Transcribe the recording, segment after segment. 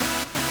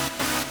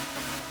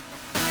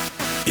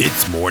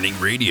It's Morning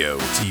Radio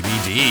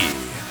TBD.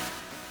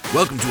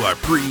 Welcome to our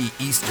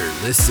pre-Easter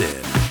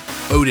listen.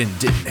 Odin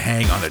didn't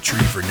hang on a tree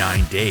for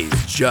 9 days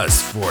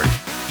just for an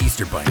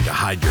Easter bunny to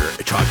hide your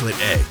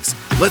chocolate eggs.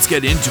 Let's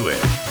get into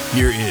it.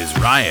 Here is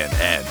Ryan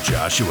and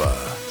Joshua.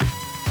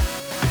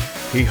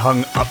 He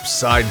hung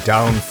upside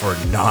down for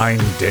 9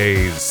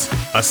 days,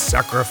 a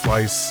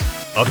sacrifice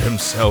of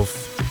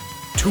himself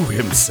to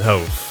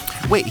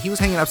himself. Wait, he was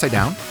hanging upside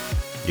down?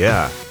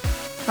 Yeah.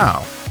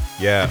 Oh.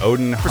 Yeah,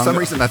 Odin For some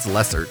reason, that's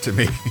lesser to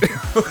me.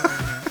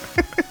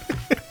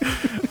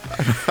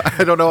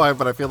 I don't know why,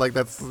 but I feel like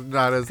that's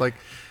not as I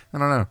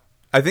don't know.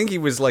 I think he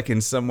was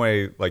in some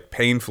way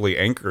painfully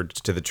anchored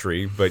to the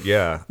tree, but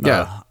yeah.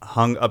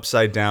 Hung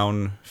upside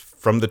down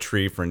from the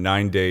tree for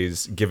 9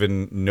 days,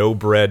 given no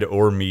bread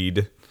or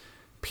mead,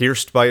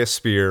 pierced by a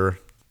spear,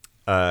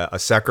 a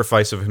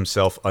sacrifice of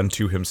himself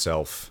unto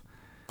himself.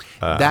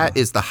 That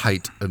is the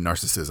height of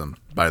narcissism,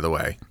 by the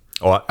way.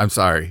 Oh, I'm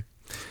sorry.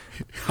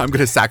 I'm going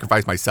to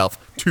sacrifice myself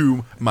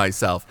to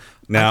myself.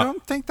 Now, I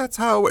don't think that's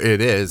how it works. It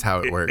is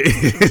how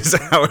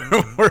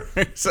it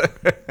works.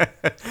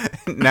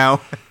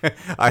 Now,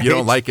 you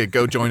don't like it,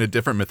 go join a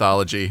different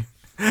mythology.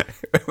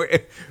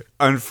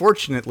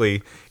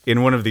 Unfortunately,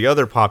 in one of the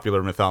other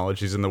popular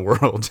mythologies in the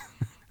world,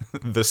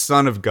 the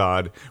son of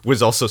God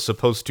was also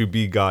supposed to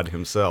be God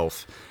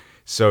himself.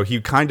 So he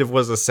kind of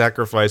was a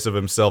sacrifice of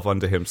himself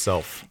unto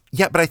himself.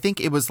 Yeah, but I think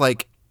it was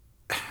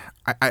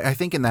I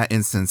think in that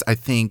instance,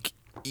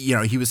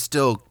 he was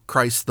still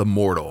Christ the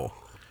mortal.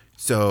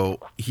 So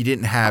he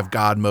didn't have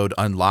God mode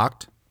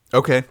unlocked.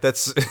 Okay,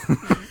 that's...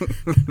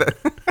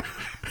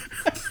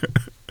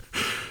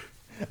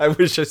 I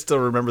wish I still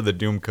remember the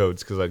Doom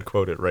codes because I'd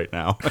quote it right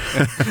now.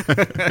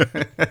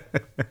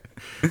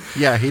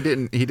 Yeah, he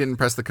didn't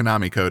press the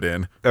Konami code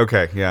in.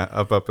 Okay, yeah,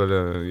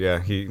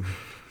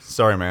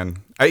 sorry, man.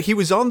 He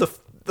was on the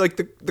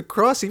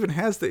cross even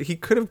has that he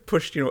could have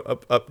pushed,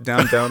 up,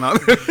 down, down on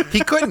it. He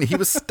couldn't. He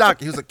was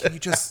stuck. He was like, "Can you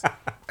just,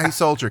 hey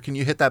soldier, can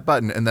you hit that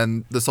button?" And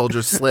then the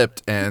soldier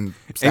slipped and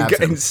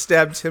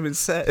stabbed him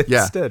instead.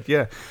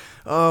 Yeah.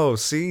 Oh,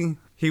 see,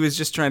 he was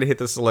just trying to hit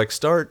the select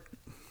start.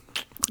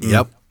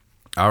 Yep.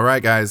 All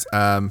right, guys.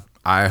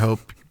 I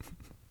hope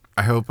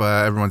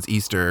everyone's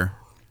Easter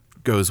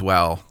goes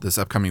well this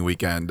upcoming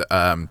weekend.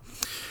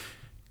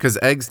 Because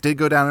eggs did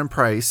go down in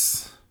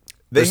price.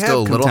 They're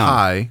still a little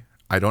high.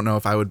 I don't know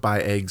if I would buy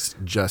eggs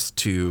just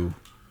to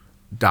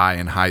die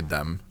and hide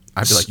them.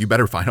 I'd be like, you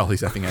better find all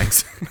these effing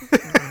eggs.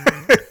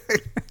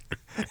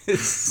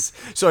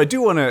 So I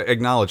do want to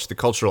acknowledge the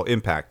cultural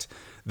impact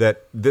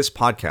that this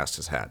podcast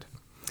has had.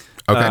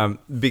 Okay.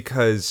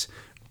 Because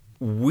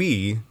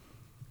we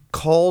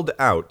called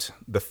out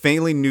the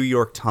failing New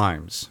York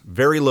Times,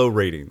 very low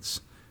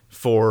ratings,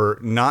 for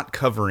not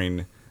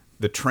covering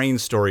the train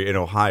story in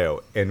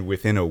Ohio. And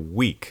within a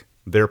week,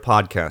 their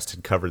podcast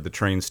had covered the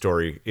train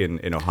story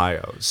in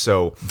Ohio.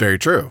 So very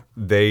true.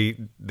 They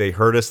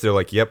heard us. They're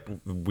like, "Yep,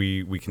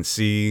 we can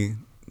see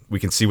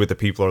what the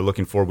people are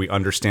looking for. We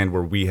understand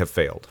where we have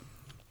failed."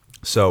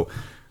 So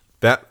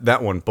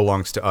that one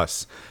belongs to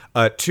us.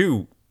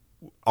 Two,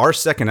 our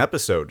second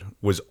episode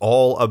was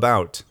all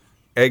about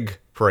egg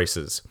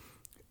prices,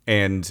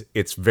 and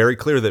it's very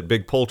clear that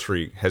Big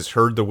Poultry has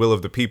heard the will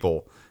of the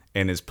people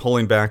and is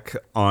pulling back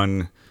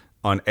on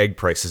egg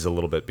prices a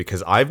little bit,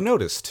 because I've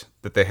noticed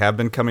that they have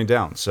been coming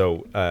down.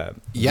 So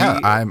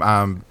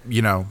I'm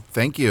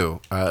thank you,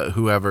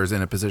 whoever's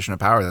in a position of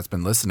power that's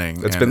been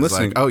listening. That's been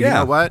listening. You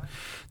know what?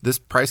 This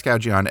price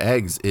gouging on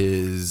eggs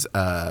is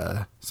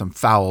some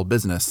foul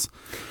business.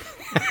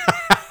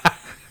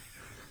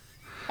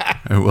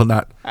 I will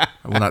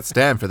not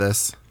stand for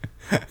this.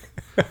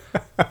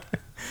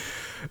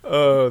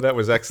 Oh, that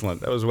was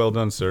excellent. That was well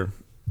done, sir.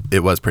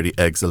 It was pretty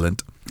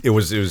excellent. It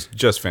was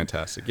just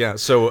fantastic. Yeah.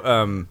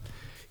 So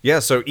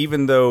so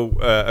even though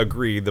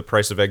agree the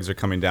price of eggs are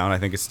coming down, I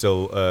think it's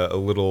still a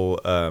little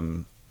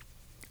odd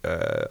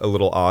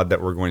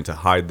that we're going to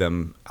hide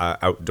them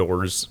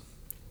outdoors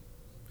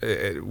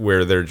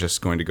where they're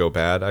just going to go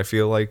bad, I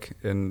feel like.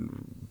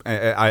 And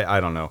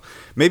I don't know.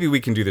 Maybe we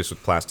can do this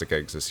with plastic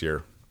eggs this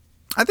year.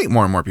 I think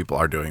more and more people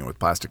are doing it with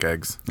plastic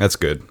eggs. That's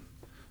good.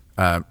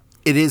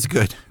 It is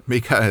good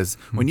because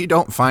when you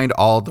don't find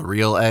all the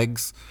real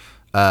eggs,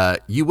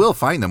 you will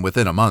find them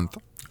within a month.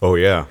 Oh,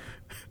 yeah.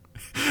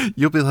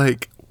 You'll be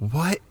like,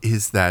 what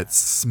is that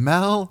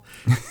smell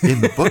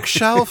in the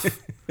bookshelf?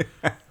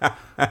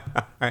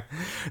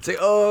 It's like,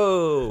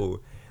 oh,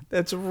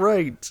 that's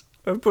right.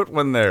 I put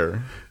one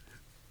there.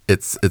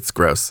 It's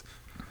gross.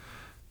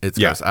 It's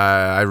gross.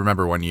 I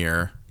remember one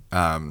year,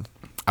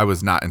 I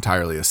was not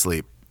entirely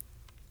asleep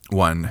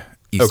one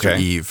Easter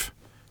Eve,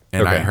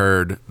 and I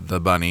heard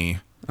the bunny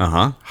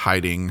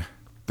hiding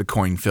the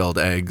coin-filled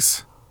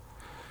eggs.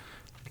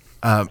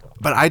 But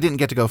I didn't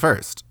get to go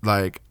first.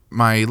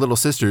 My little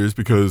sisters,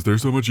 because they're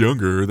so much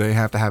younger, they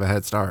have to have a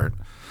head start.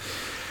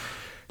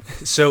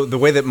 So the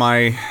way that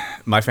my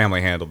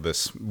family handled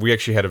this, we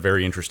actually had a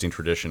very interesting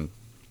tradition.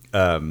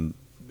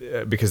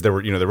 because there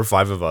were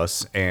 5 of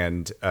us,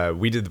 and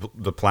we did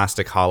the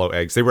plastic hollow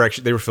eggs. They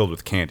were filled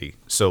with candy.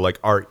 So like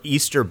our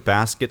Easter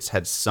baskets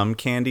had some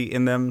candy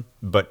in them,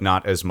 but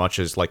not as much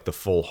as like the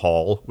full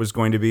haul was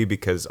going to be,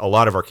 because a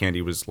lot of our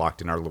candy was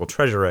locked in our little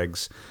treasure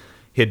eggs,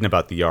 hidden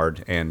about the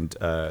yard and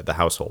the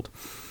household.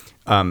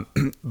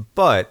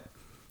 But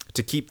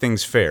to keep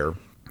things fair,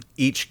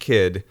 each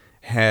kid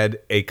had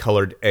a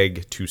colored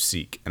egg to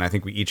seek, and I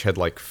think we each had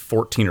like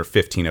 14 or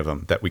 15 of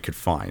them that we could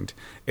find.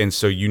 And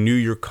so you knew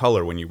your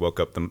color when you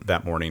woke up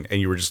that morning, and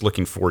you were just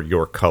looking for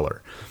your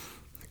color.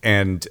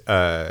 And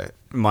the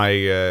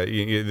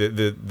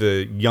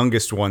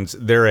youngest ones,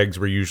 their eggs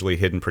were usually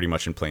hidden pretty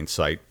much in plain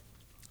sight.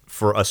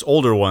 For us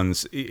older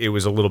ones, it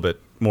was a little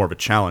bit more of a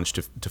challenge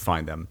to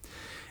find them.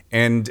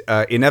 And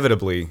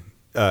inevitably,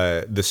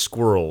 the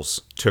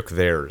squirrels took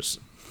theirs,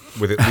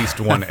 with at least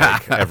one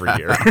egg every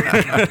year.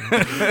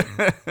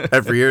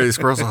 Every year, these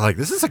squirrels are like,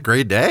 this is a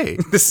great day.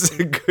 This is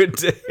a good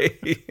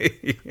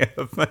day. Yeah,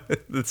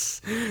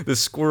 the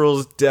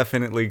squirrels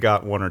definitely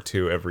got 1 or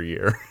 2 every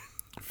year.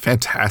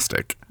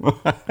 Fantastic. Oh,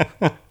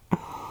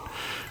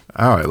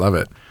 I love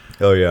it.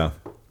 Oh, yeah.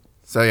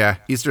 So, yeah,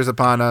 Easter's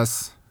upon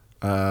us.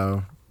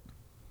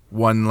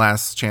 One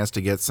last chance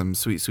to get some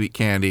sweet, sweet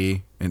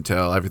candy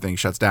until everything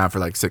shuts down for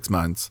like 6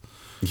 months.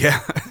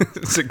 Yeah,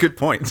 it's a good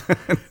point.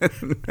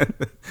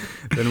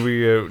 Then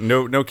we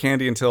no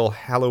candy until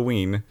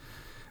Halloween.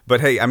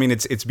 But hey, I mean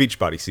it's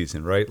Beachbody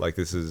season, right? Like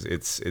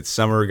it's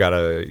summer.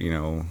 Gotta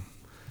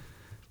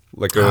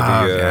let go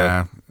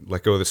of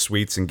let go of the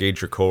sweets,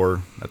 engage your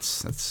core.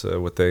 That's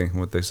what they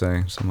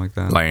say, something like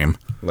that.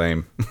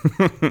 Lame.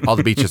 All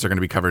the beaches are going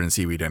to be covered in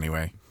seaweed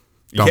anyway.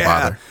 Don't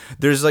bother.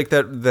 There's like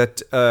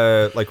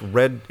that like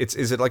red.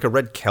 Is it like a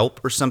red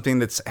kelp or something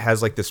that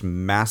has like this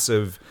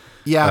massive?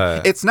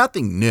 Yeah, it's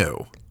nothing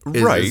new.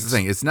 Right. Is the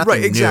thing. It's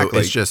nothing exactly.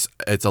 new. It's just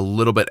it's a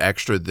little bit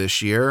extra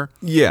this year.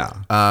 Yeah.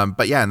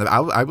 But yeah,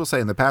 I will say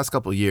in the past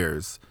couple of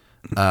years,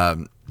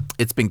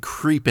 it's been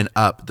creeping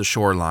up the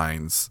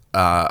shorelines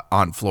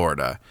on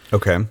Florida.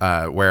 Okay.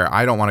 Where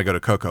I don't want to go to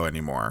Cocoa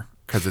anymore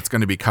because it's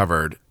going to be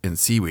covered in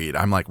seaweed.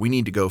 I'm like, we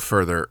need to go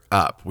further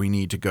up. We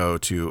need to go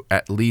to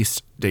at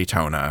least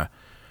Daytona,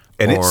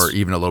 or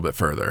even a little bit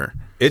further.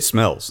 It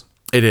smells.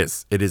 It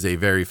is. It is a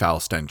very foul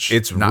stench.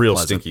 It's not real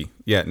pleasant. stinky.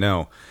 Yeah,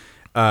 no.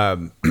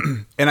 And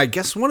I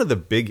guess one of the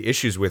big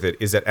issues with it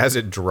is that as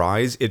it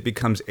dries, it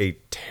becomes a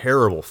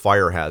terrible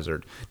fire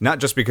hazard. Not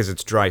just because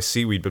it's dry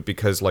seaweed, but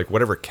because like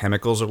whatever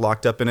chemicals are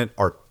locked up in it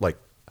are like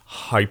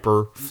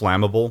hyper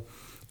flammable.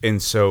 And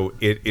so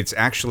it's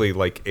actually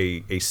like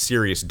a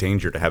serious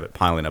danger to have it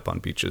piling up on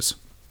beaches.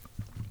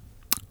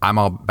 I'm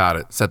all about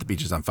it. Set the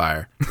beaches on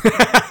fire.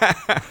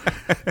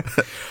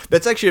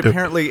 That's actually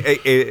apparently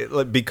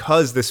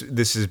because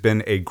this has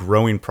been a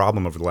growing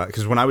problem over the last.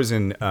 Because when I was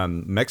in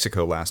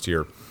Mexico last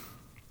year,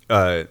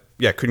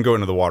 couldn't go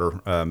into the water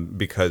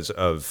because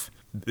of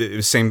it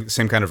was same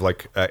kind of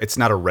like it's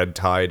not a red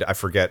tide. I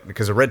forget,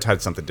 because a red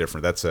tide's something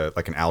different. That's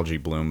like an algae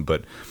bloom,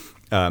 but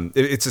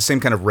it's the same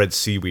kind of red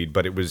seaweed.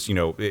 But it was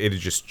it had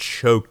just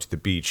choked the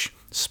beach,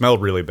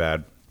 smelled really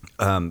bad,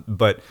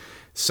 but.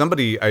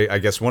 Somebody, I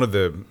guess one of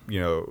the,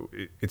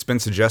 it's been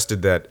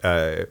suggested that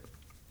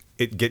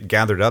it get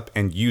gathered up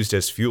and used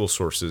as fuel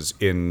sources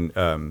in,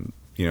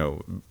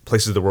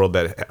 places of the world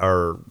that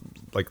are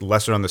like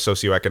lesser on the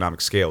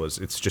socioeconomic scale.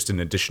 It's just an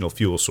additional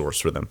fuel source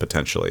for them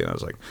potentially. And I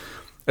was like,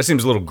 that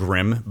seems a little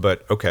grim,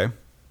 but okay.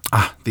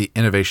 The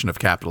innovation of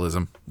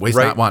capitalism. Waste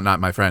not, want not,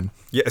 my friend.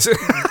 Yes.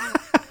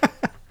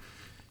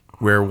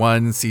 Where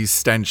one sees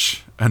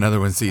stench,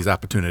 another one sees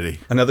opportunity.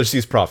 Another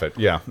sees profit.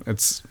 Yeah.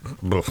 It's...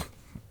 Ugh.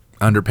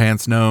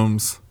 Underpants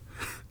gnomes.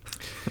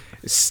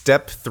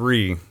 Step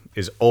 3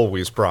 is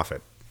always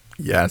profit.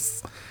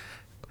 Yes.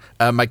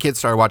 My kids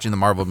started watching the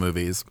Marvel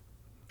movies.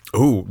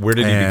 Ooh, where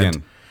did you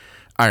begin?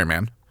 Iron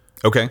Man.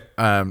 Okay.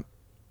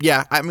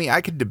 Yeah, I mean,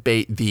 I could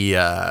debate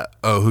the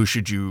who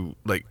should you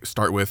like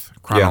start with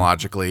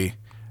chronologically,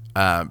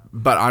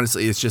 but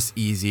honestly, it's just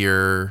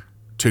easier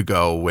to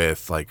go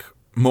with like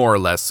more or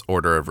less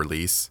order of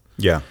release.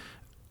 Yeah.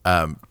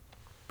 And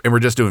we're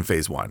just doing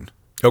phase 1.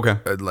 Okay.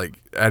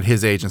 Like at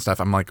his age and stuff,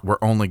 I'm like, we're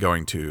only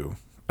going to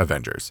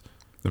Avengers.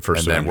 The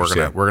first, and then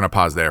Avengers, we're gonna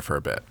pause there for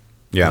a bit.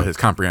 Yeah. His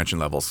comprehension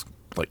levels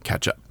like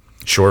catch up.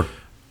 Sure.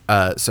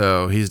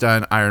 So he's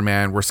done Iron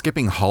Man. We're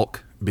skipping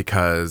Hulk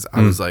because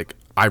I was like,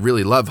 I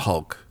really love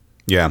Hulk.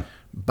 Yeah.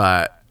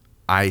 But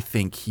I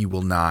think he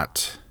will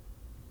not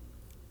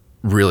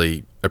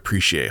really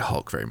appreciate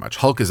Hulk very much.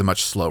 Hulk is a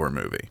much slower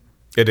movie.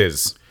 It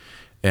is.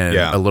 And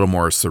a little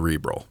more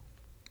cerebral.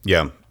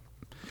 Yeah.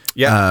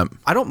 Yeah,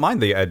 I don't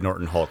mind the Ed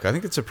Norton Hulk. I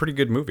think it's a pretty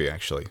good movie,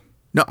 actually.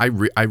 No, I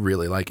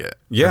really like it.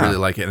 Yeah. I really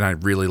like it, and I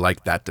really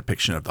like that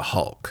depiction of the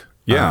Hulk.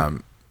 Yeah.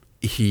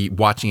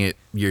 Watching it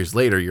years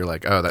later, you're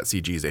like, oh, that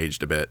CG's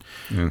aged a bit.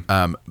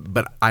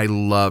 But I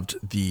loved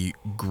the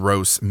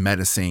gross,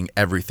 menacing,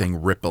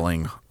 everything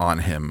rippling on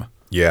him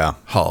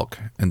Hulk.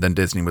 And then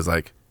Disney was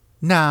like,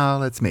 no,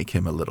 let's make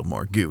him a little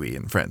more gooey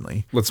and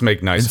friendly. Let's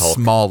make nice and Hulk.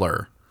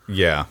 Smaller.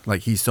 Yeah.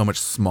 Like, he's so much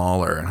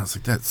smaller. And I was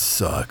like, that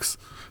sucks.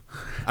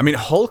 I mean,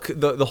 Hulk.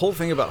 The whole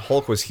thing about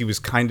Hulk was he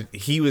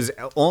was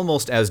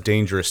almost as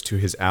dangerous to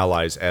his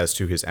allies as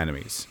to his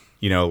enemies.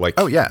 You know, like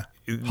oh yeah,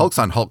 Hulk's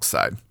on Hulk's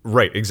side,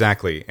 right?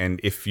 Exactly. And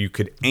if you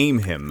could aim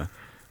him,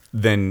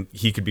 then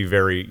he could be a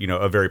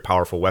very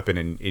powerful weapon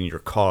in your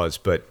cause.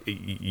 But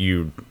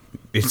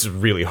it's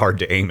really hard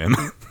to aim him.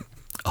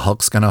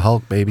 Hulk's gonna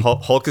Hulk, baby.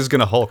 Hulk is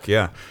gonna Hulk.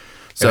 Yeah.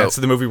 So that's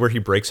the movie where he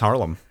breaks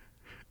Harlem.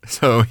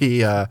 So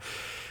he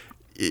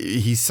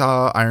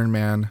saw Iron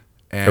Man.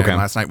 And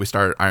last night we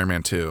started Iron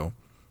Man 2.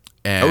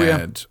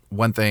 And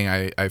one thing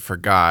I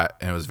forgot,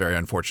 and it was very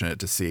unfortunate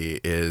to see,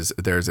 is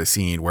there's a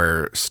scene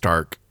where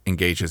Stark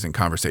engages in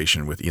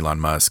conversation with Elon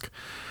Musk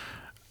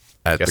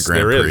at the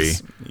Grand Prix.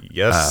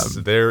 Yes,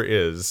 there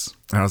is.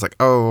 And I was like,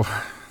 oh,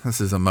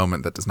 this is a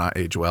moment that does not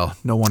age well.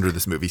 No wonder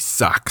this movie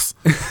sucks.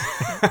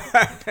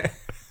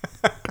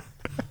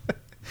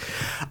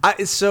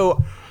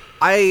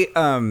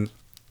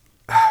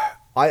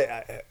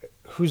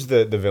 Who's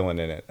the villain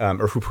in it,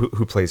 or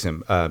who plays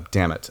him?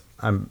 Damn it,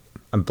 I'm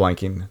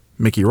blanking.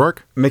 Mickey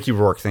Rourke. Mickey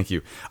Rourke, thank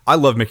you. I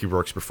love Mickey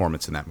Rourke's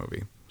performance in that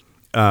movie.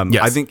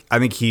 Yes. I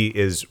think he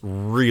is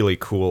really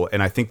cool,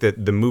 and I think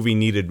that the movie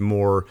needed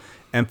more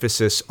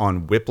emphasis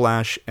on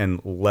Whiplash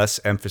and less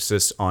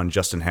emphasis on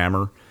Justin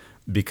Hammer,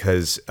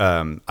 because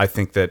I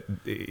think that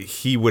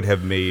he would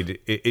have made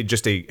it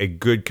just a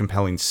good,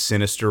 compelling,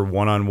 sinister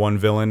one-on-one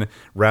villain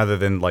rather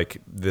than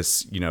like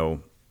this,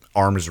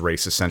 arms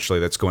race essentially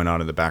that's going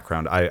on in the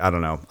background. I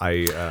don't know.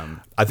 I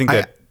think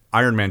that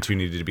Iron Man 2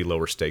 needed to be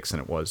lower stakes than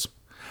it was.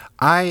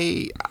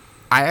 I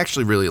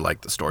actually really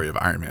like the story of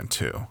Iron Man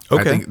 2. Okay.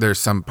 I think there's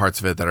some parts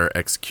of it that are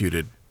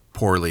executed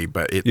poorly,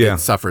 but it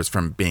suffers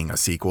from being a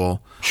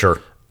sequel.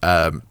 Sure.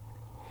 And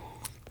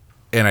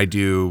I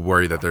do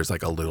worry that there's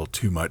like a little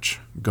too much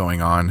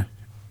going on.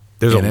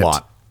 There's a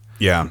lot.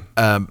 Yeah.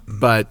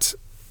 But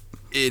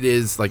it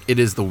is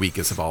the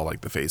weakest of all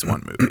like the Phase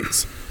 1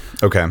 movies.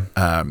 Okay.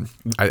 I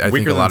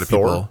think a lot of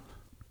people.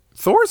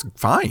 Thor's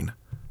fine.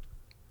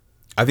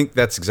 I think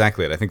that's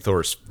exactly it. I think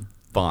Thor's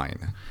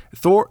fine.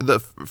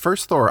 The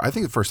first Thor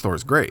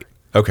is great.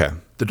 Okay.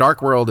 The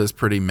Dark World is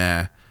pretty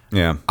meh.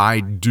 Yeah.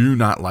 I do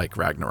not like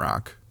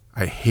Ragnarok.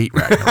 I hate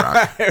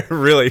Ragnarok.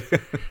 Really?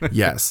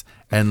 Yes.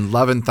 And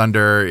Love and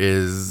Thunder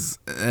is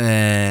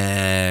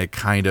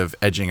kind of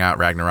edging out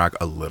Ragnarok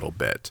a little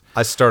bit.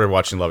 I started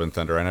watching Love and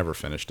Thunder. I never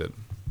finished it.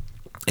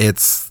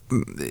 It's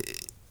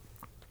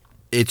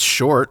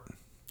short.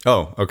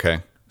 Oh,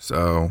 okay.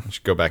 So I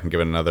should go back and give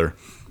it another.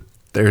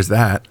 There's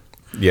that.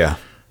 Yeah.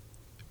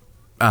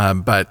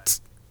 But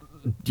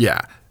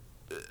yeah,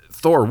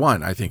 Thor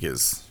 1 I think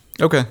is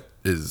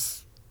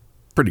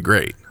pretty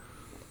great.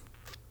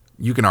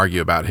 You can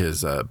argue about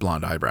his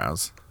blonde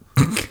eyebrows.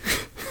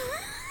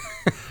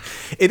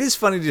 It is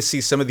funny to see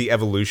some of the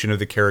evolution of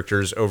the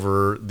characters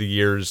over the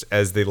years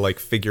as they like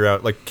figure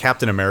out, like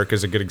Captain America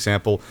is a good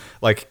example.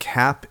 Like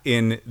Cap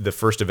in the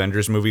first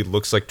Avengers movie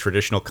looks like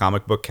traditional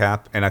comic book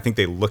Cap. And I think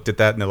they looked at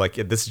that and they're like,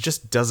 this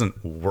just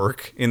doesn't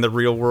work in the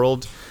real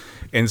world.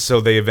 And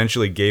so they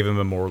eventually gave him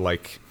a more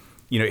like,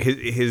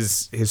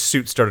 his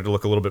suit started to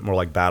look a little bit more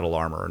like battle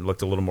armor and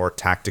looked a little more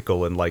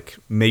tactical. And like,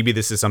 maybe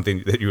this is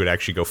something that you would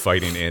actually go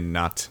fighting in,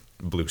 not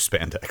blue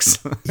spandex.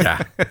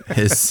 Yeah.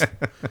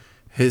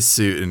 His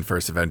suit in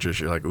First Avengers,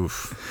 you're like,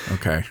 oof,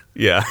 okay.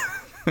 Yeah.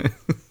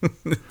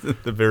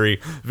 The very,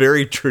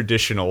 very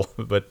traditional,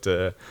 but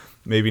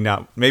maybe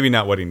not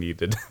what he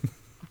needed.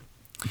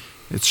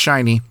 It's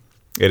shiny.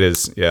 It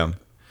is, yeah.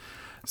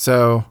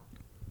 So,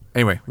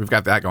 anyway, we've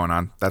got that going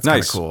on. That's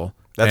nice. Kind of cool.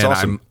 That's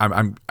awesome.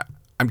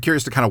 I'm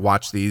curious to kind of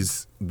watch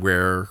these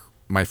where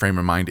my frame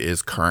of mind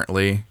is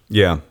currently.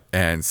 Yeah.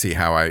 And see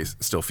how I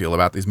still feel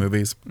about these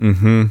movies.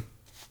 Mm-hmm.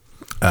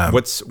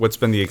 What's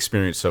been the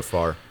experience so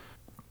far?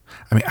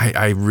 I mean,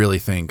 I really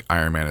think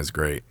Iron Man is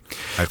great.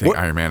 I think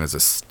Iron Man is a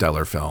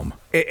stellar film.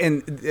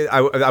 And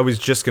I was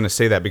just going to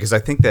say that because I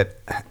think that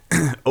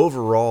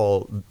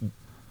overall,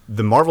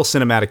 the Marvel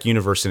Cinematic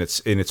Universe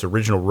in its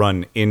original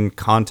run, in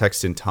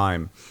context in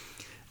time,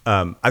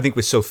 I think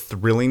was so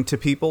thrilling to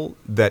people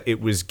that it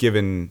was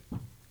given,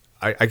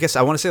 I guess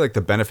I want to say like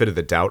the benefit of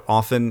the doubt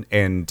often.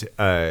 And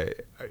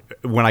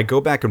when I go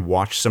back and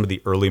watch some of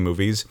the early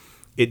movies,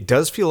 it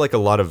does feel like a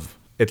lot of,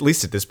 at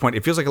least at this point,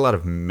 it feels like a lot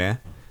of meh.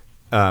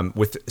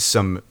 With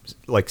some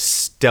like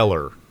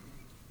stellar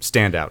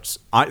standouts.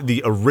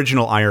 The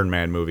original Iron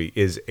Man movie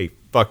is a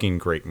fucking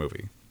great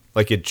movie.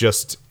 Like it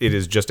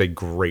is just a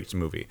great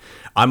movie.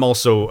 I'm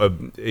also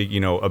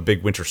a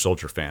big Winter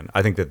Soldier fan.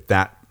 I think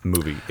that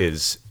movie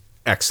is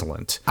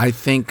excellent. I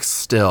think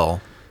still,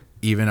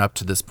 even up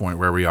to this point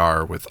where we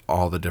are with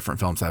all the different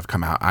films that have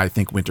come out, I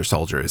think Winter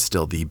Soldier is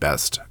still the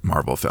best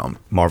Marvel film.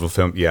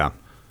 Yeah.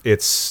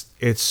 It's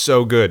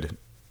so good.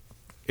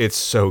 It's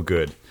so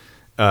good.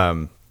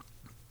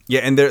 Yeah,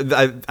 and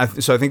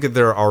so I think that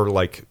there are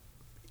like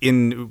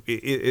in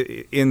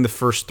the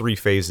first three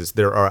phases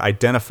there are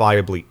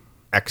identifiably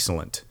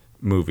excellent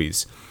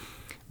movies,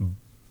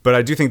 but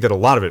I do think that a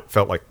lot of it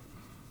felt like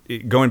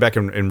going back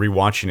and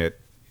rewatching it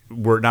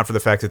were it not for the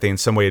fact that they in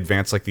some way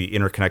advance like the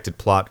interconnected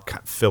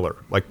plot filler.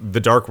 Like the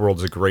Dark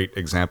World's a great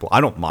example.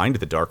 I don't mind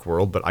the Dark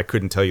World, but I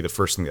couldn't tell you the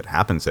first thing that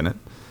happens in it.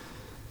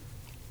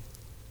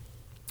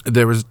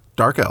 There was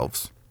dark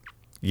elves.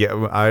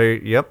 Yeah,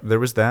 yep, there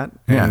was that.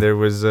 Yeah. And there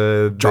was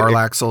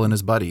Jarlaxle and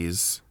his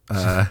buddies.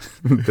 the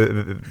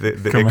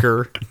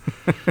Ichor.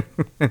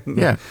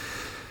 Yeah.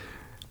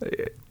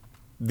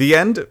 The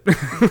end.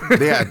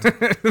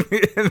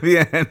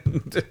 The end.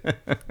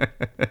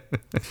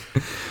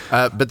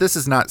 But this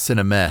is not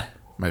cinema,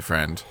 my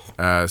friend.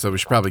 So we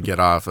should probably get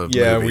off of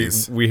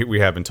movies. we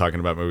have been talking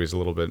about movies a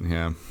little bit.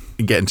 Yeah.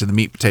 And get into the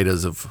meat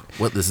potatoes of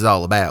what this is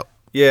all about.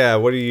 Yeah.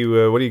 What do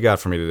you got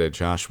for me today,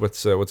 Josh?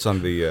 What's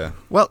on the?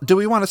 Well, do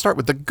we want to start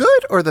with the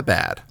good or the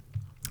bad?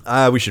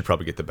 We should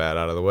probably get the bad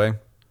out of the way.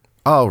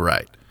 All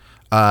right.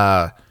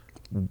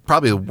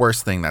 Probably the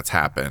worst thing that's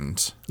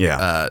happened.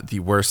 Yeah. The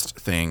worst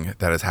thing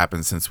that has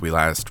happened since we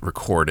last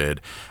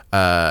recorded.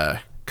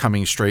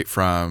 Coming straight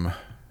from,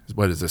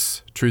 what is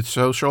this? Truth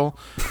Social?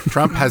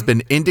 Trump has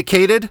been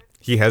indicated.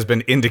 He has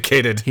been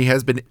indicated. He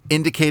has been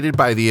indicated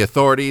by the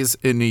authorities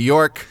in New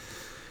York.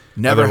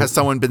 Never has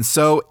someone been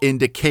so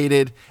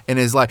indicated in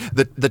his life.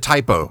 The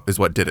typo is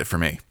what did it for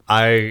me.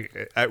 I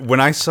when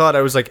I saw it,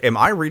 I was like, "Am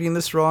I reading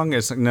this wrong?"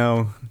 It's like,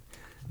 no.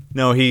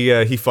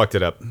 He fucked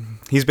it up.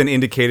 He's been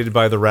indicated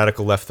by the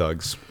radical left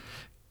thugs.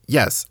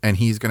 Yes, and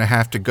he's going to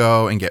have to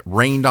go and get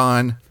rained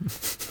on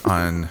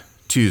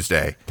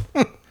Tuesday.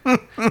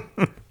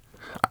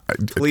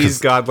 Please,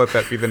 God, let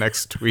that be the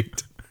next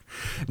tweet.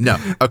 No.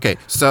 Okay.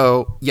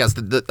 So yes,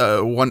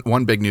 the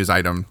one big news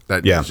item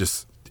that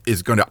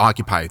is going to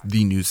occupy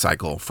the news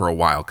cycle for a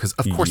while, because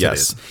of course it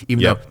is.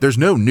 Even though there's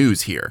no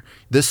news here,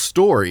 this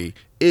story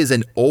is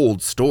an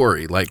old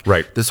story. Like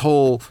this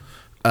whole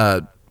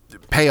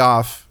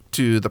payoff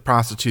to the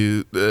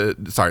prostitute,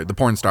 the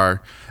porn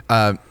star,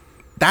 that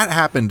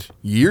happened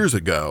years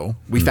ago.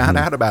 We found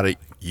out about it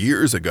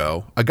years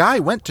ago. A guy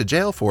went to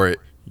jail for it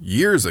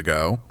years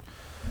ago.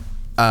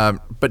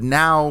 But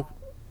now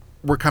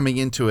we're coming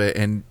into it,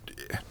 and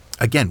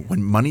again,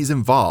 when money's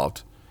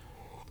involved,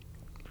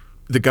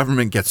 the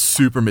government gets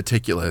super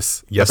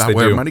meticulous about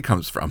where money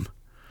comes from.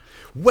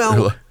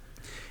 Well,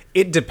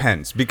 it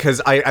depends,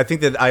 because I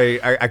think that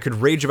I could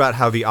rage about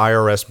how the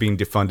IRS being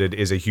defunded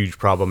is a huge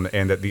problem,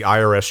 and that the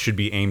IRS should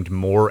be aimed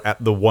more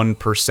at the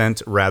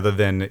 1% rather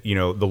than,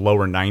 the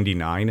lower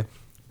 99.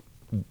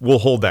 We'll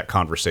hold that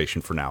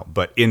conversation for now.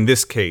 But in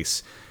this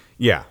case,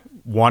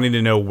 wanting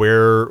to know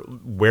where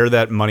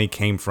that money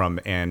came from,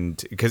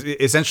 and because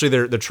essentially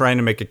they're trying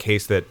to make a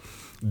case that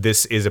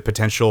this is a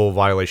potential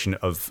violation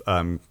of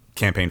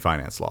campaign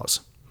finance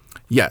laws.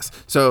 Yes.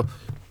 So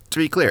to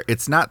be clear,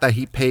 it's not that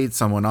he paid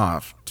someone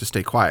off to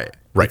stay quiet.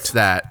 Right. It's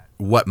that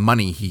what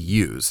money he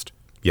used.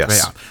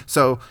 Yes.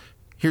 So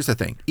here's the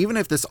thing. Even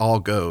if this all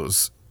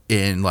goes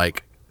in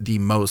like the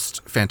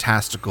most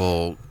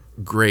fantastical,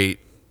 great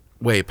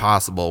way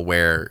possible,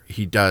 where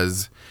he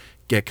does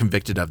get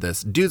convicted of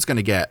this, dude's going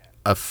to get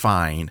a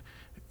fine,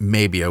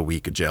 maybe a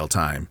week of jail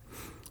time.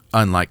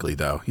 Unlikely,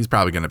 though. He's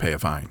probably going to pay a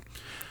fine.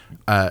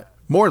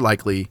 More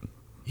likely,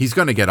 he's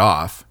going to get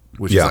off,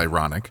 which is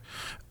ironic.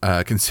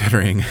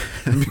 Considering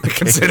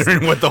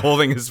what the whole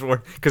thing is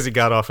for, because he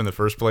got off in the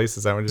first place.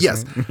 Is that what you're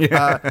saying?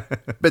 Yeah.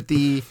 But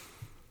the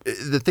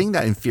thing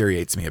that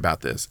infuriates me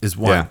about this is,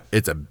 one,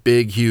 it's a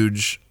big,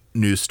 huge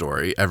news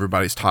story.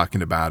 Everybody's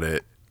talking about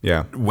it.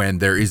 Yeah. When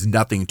there is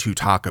nothing to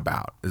talk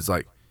about. It's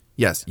like,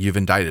 yes, you've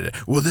indicted it.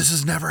 Well, this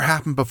has never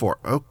happened before.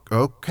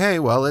 Okay,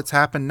 well, it's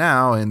happened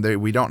now, and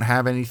we don't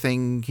have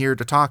anything here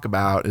to talk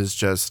about. It's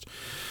just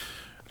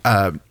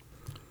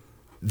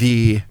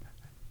the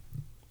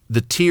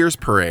Tears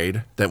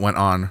parade that went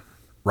on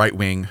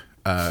right-wing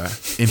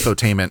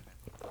infotainment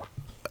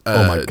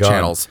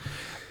channels.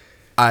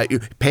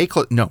 Pay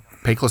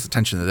close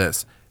attention to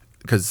this,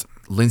 because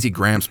Lindsey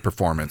Graham's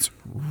performance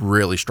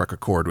really struck a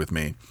chord with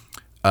me.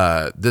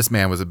 This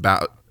man was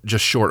about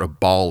just short of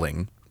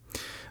bawling.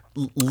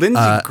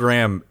 Lindsey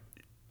Graham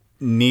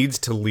needs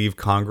to leave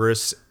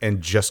Congress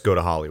and just go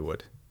to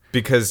Hollywood,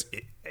 because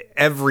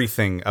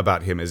everything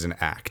about him is an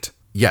act.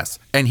 Yes,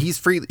 and he's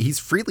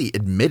freely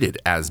admitted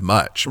as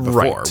much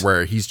before,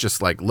 where he's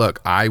just like, look,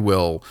 I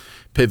will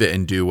pivot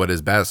and do what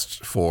is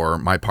best for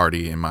my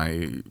party and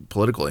my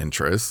political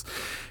interests,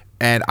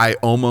 and I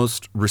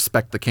almost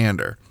respect the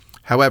candor.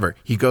 However,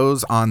 he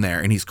goes on there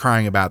and he's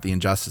crying about the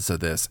injustice of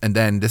this, and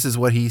then this is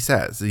what he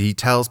says. He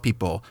tells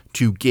people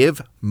to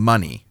give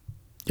money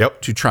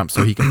to Trump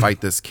so he can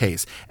fight this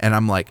case, and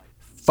I'm like,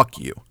 fuck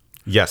you.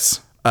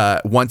 Yes.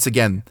 Once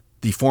again,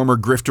 the former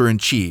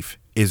grifter-in-chief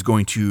is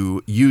going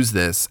to use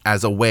this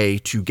as a way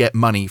to get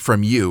money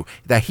from you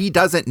that he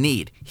doesn't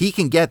need. He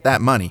can get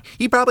that money.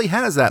 He probably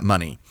has that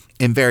money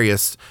in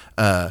various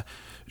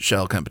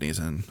shell companies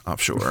and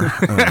offshore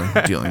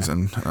dealings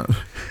and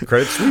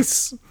Credit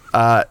Suisse.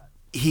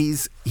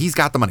 He's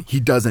got the money. He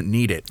doesn't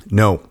need it.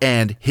 No.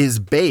 And his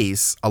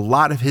base, a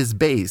lot of his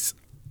base,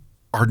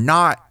 are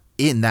not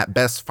in that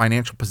best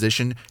financial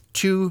position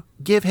to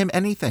give him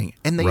anything,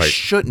 and they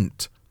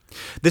shouldn't.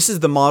 This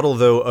is the model,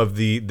 though, of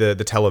the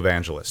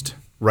televangelist.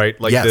 right?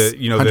 Like yes,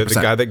 the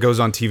guy that goes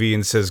on TV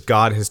and says,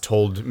 God has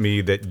told me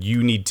that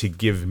you need to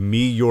give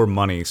me your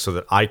money so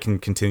that I can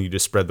continue to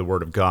spread the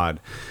word of God.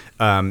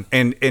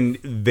 And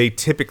they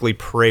typically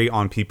prey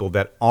on people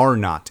that are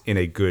not in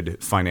a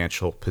good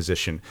financial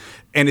position.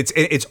 And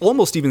it's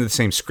almost even the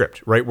same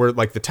script, right? Where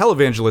like the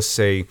televangelists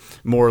say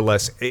more or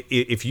less,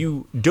 if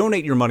you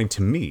donate your money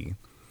to me,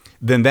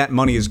 then that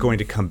money is going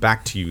to come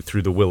back to you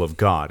through the will of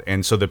God.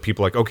 And so that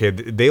people are like, okay,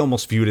 they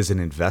almost view it as an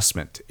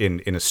investment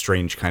in a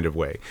strange kind of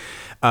way.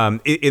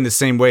 In the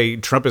same way,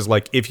 Trump is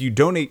like, if you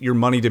donate your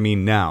money to me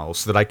now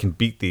so that I can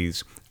beat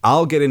these,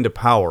 I'll get into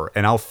power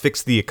and I'll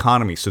fix the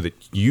economy so that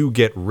you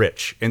get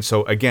rich. And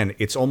so again,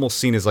 it's almost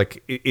seen as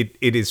like,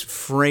 it is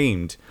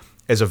framed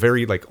as a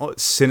very like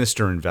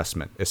sinister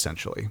investment,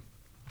 essentially.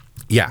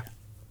 Yeah.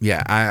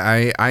 Yeah.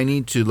 I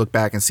need to look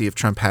back and see if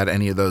Trump had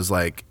any of those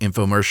like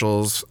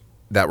infomercials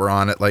that were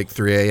on at like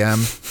 3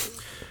 a.m.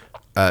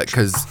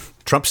 Because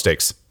Trump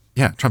steaks.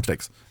 Yeah, Trump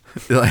steaks.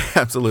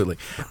 Absolutely.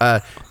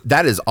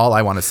 That is all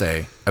I want to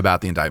say about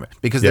the indictment,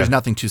 because there's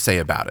nothing to say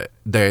about it.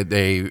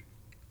 They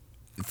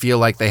feel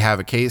like they have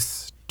a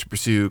case to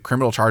pursue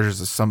criminal charges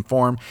of some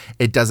form.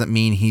 It doesn't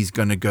mean he's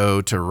going to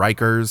go to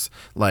Rikers.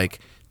 Like,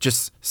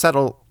 just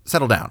settle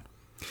down.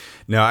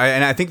 No,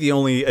 and I think the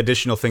only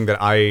additional thing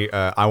that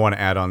I want to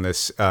add on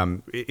this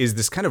is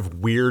this kind of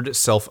weird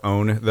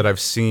self-own that I've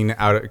seen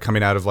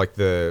coming out of like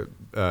the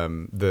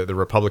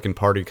Republican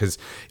Party, because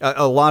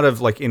a lot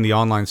of like in the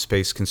online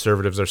space,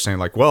 conservatives are saying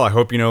like, well, I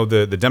hope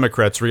the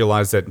Democrats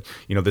realize that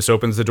this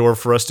opens the door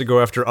for us to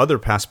go after other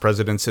past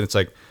presidents, and it's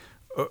like,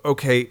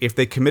 okay, if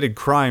they committed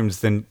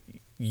crimes, then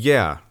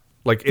yeah.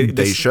 Like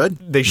they should.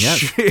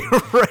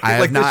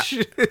 Right?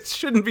 It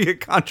shouldn't be a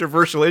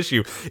controversial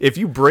issue. If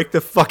you break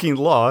the fucking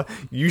law,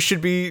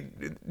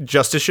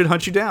 justice should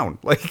hunt you down.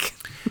 Like,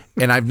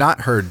 and I've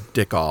not heard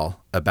dick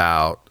all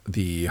about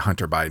the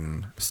Hunter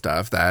Biden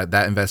stuff. That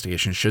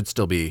investigation should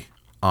still be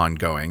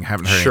ongoing.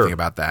 Haven't heard anything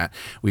about that.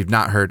 We've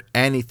not heard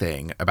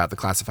anything about the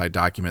classified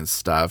documents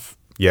stuff.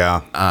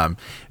 Yeah.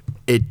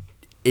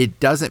 It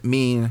doesn't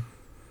mean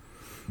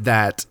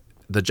that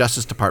the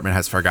Justice Department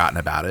has forgotten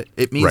about it.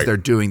 It means they're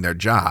doing their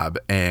job,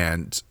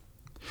 and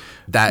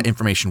that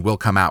information will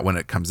come out when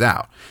it comes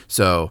out.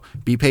 So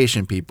be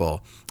patient,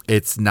 people.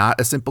 It's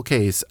not a simple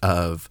case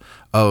of,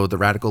 the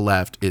radical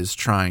left is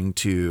trying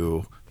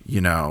to,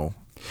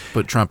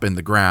 put Trump in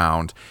the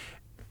ground.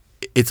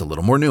 It's a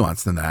little more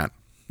nuanced than that.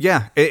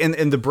 Yeah,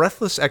 and the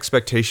breathless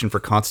expectation for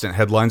constant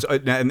headlines,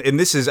 and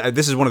this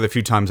is one of the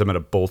few times I'm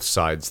at both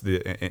sides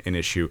an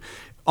issue.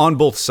 On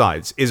both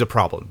sides is a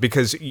problem,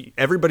 because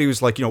everybody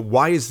was like,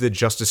 why is the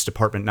Justice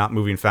Department not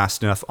moving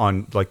fast enough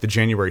on like the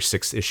January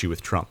 6th issue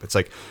with Trump? It's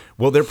like,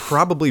 well, they're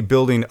probably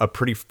building a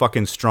pretty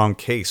fucking strong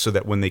case so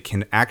that when they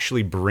can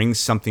actually bring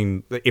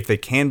something, if they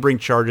can bring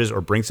charges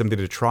or bring something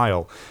to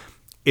trial,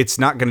 it's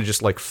not going to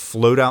just like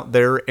float out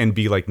there and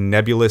be like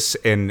nebulous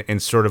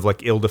and sort of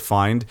like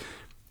ill-defined.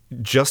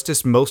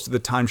 Justice most of the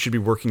time should be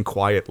working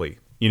quietly.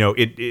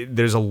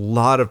 There's a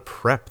lot of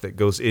prep that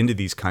goes into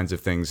these kinds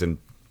of things. And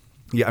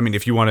yeah, I mean,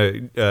 if you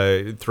want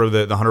to throw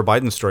the Hunter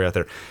Biden story out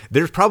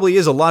there probably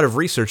is a lot of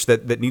research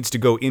that needs to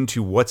go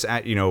into what's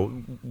at,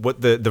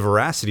 what the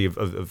veracity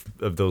of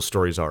those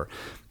stories are.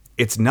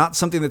 It's not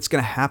something that's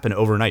going to happen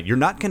overnight. You're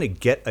not going to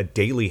get a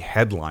daily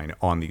headline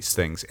on these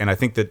things. And I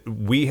think that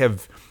we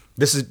have,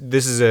 this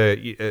is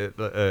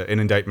an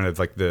indictment of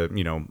like the,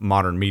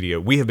 modern media.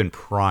 We have been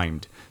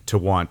primed to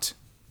want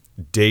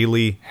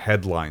daily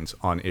headlines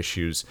on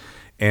issues.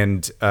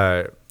 And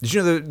did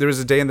you know that there was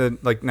a day in the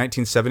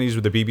 1970s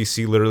where the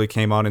BBC literally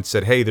came on and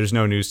said, hey, there's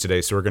no news today,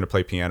 so we're going to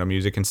play piano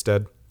music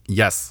instead?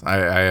 Yes, I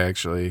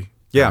actually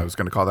I was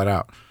going to call that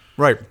out.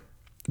 Right.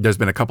 There's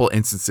been a couple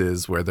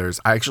instances where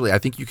I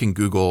think you can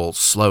Google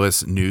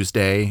slowest news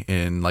day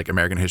in like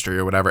American history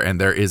or whatever, and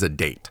there is a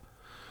date.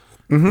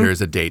 Mm-hmm. There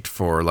is a date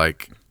for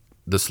like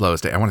the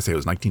slowest day. I want to say it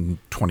was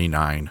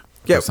 1929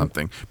 or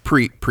something.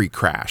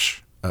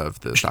 Pre-crash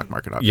of the stock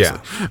market, obviously.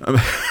 Yeah.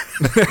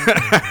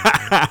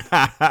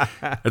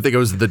 I think it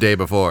was the day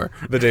before.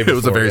 It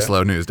was a very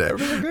slow news day.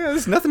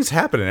 Nothing's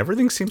happening.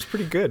 Everything seems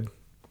pretty good.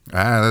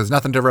 There's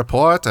nothing to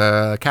report.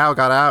 A cow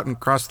got out and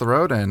crossed the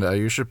road, and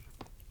you should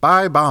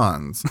buy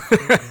bonds.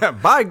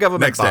 Buy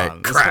government Next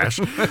bonds. Day, crash.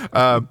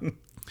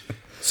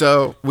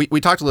 So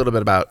we talked a little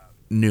bit about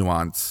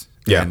nuance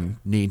and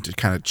need to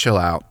kind of chill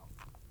out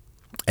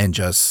and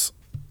just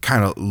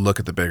kind of look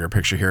at the bigger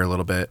picture here a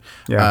little bit.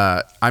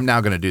 Yeah. I'm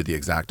now going to do the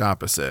exact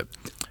opposite.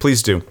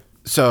 Please do.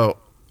 So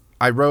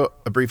I wrote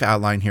a brief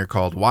outline here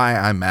called Why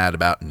I'm Mad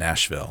About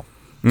Nashville.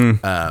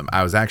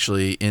 I was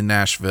actually in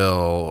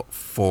Nashville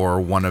for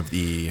one of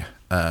the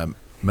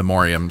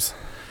memoriams.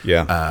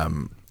 Yeah.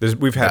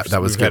 We've had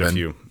a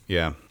few.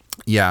 Yeah.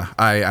 Yeah.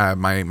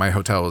 My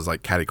hotel was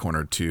like catty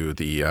cornered to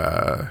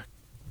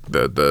the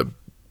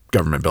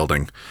government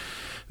building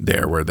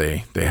there where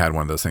they had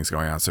one of those things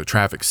going on. So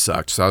traffic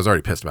sucked. So I was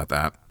already pissed about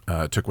that.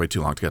 It took way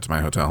too long to get to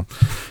my hotel,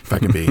 if I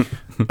can be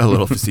a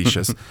little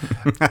facetious.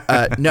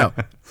 No.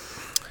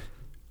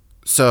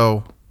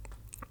 So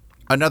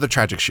another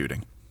tragic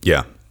shooting.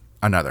 Yeah.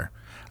 Another.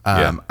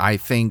 I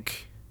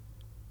think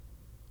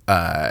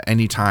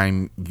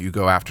anytime you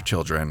go after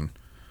children,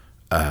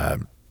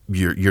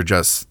 you're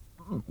just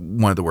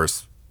one of the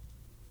worst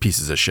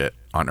pieces of shit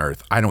on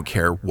earth. I don't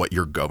care what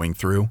you're going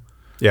through.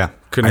 Yeah,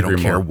 I don't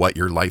care what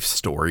your life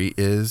story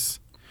is.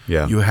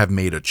 Yeah, you have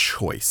made a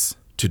choice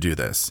to do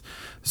this.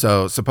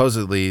 So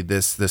supposedly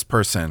this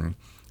person,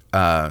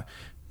 some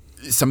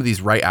of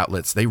these right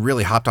outlets, they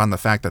really hopped on the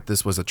fact that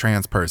this was a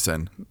trans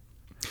person.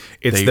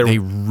 They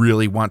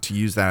really want to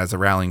use that as a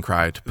rallying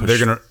cry to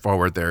push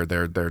forward their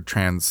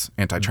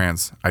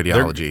anti-trans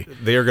ideology.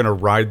 They are going to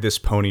ride this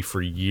pony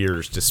for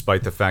years,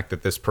 despite the fact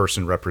that this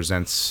person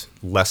represents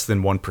less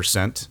than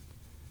 1%.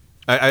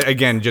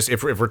 Again, just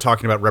if we're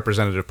talking about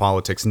representative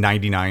politics,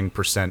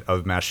 99%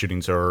 of mass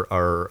shootings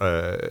are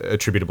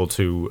attributable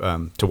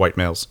to white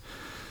males.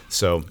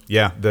 So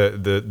yeah,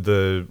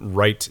 the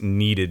right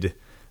needed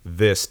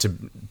this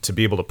to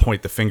be able to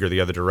point the finger the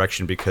other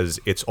direction, because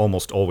it's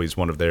almost always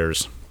one of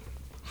theirs.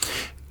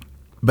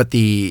 But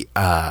this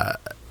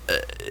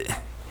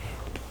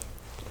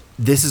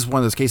is one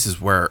of those cases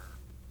where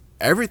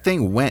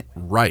everything went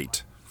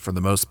right for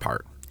the most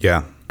part.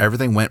 Yeah,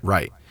 everything went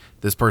right.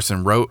 This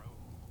person wrote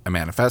a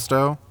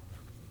manifesto.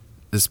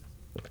 This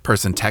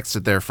person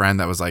texted their friend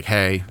that was like,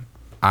 "Hey,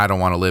 I don't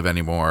want to live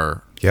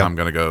anymore. Yep. I'm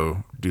going to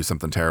go do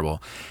something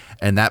terrible."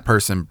 And that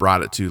person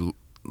brought it to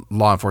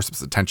law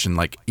enforcement's attention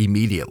like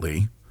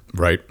immediately.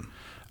 Right.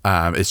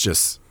 It's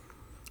just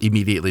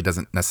immediately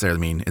doesn't necessarily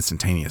mean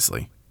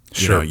instantaneously.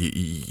 Sure.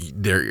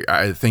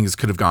 Things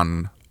could have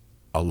gone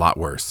a lot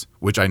worse,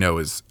 which I know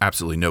is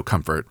absolutely no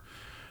comfort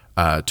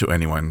to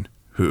anyone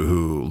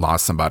who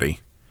lost somebody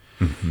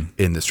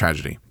in this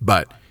tragedy.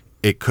 But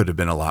it could have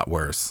been a lot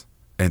worse,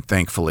 and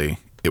thankfully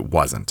it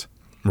wasn't.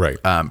 Right.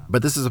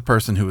 But this is a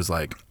person who was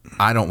like,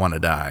 "I don't want to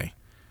die,"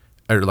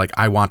 or like,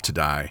 "I want to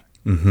die."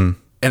 Mm-hmm.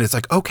 And it's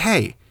like,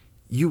 okay,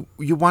 you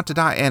want to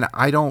die, and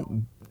I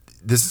don't.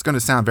 This is going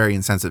to sound very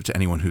insensitive to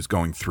anyone who's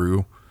going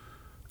through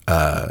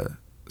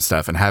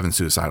stuff and having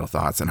suicidal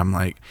thoughts. And I'm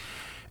like,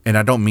 and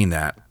I don't mean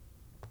that.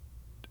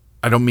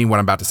 I don't mean what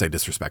I'm about to say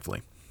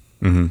disrespectfully.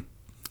 Mm-hmm.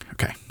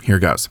 Okay, here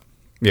goes.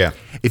 Yeah.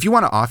 If you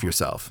want to off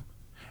yourself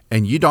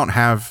and you don't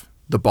have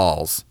the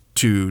balls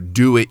to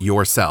do it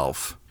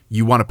yourself,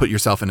 you want to put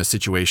yourself in a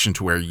situation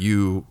to where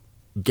you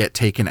get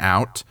taken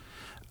out,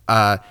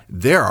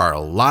 there are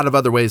a lot of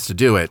other ways to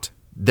do it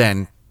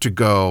than to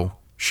go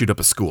shoot up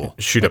a school.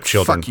 Shoot up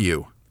children. Fuck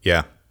you.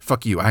 Yeah.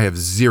 Fuck you. I have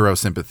zero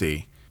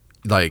sympathy.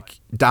 Like,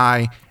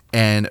 die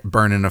and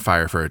burn in a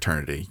fire for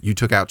eternity. You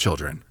took out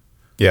children.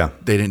 Yeah.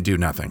 They didn't do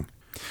nothing.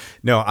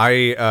 No,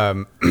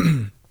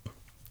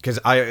 because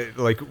I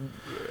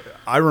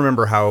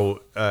remember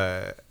how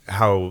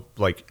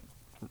like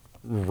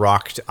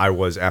rocked I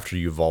was after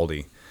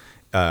Uvalde,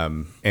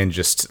 and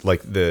just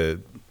like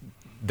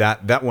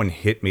that one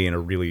hit me in a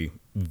really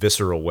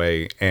visceral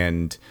way,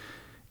 and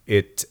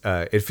it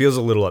feels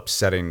a little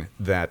upsetting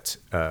that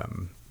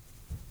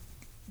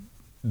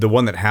the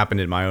one that happened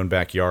in my own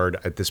backyard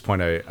at this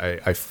point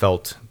I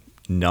felt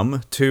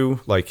numb to.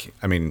 Like,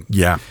 I mean,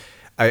 yeah,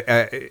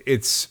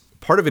 it's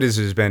part of it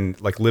has been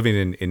like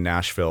living in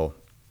Nashville.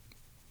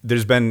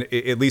 There's been,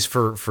 at least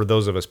for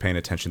those of us paying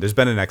attention, there's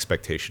been an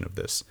expectation of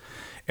this.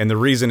 And the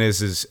reason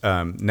is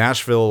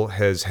Nashville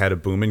has had a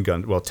boom in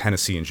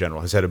Tennessee in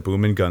general has had a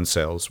boom in gun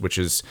sales, which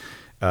is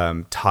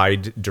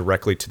tied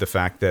directly to the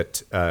fact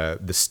that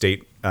the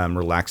state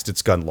relaxed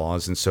its gun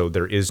laws. And so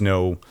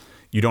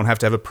you don't have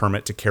to have a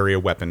permit to carry a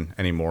weapon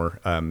anymore.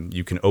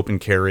 You can open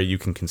carry, you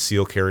can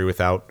conceal carry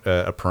without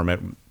a permit.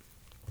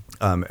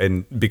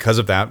 And because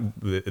of that,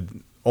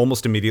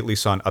 almost immediately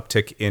saw an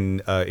uptick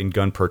in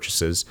gun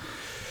purchases.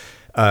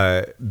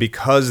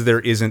 Because there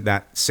isn't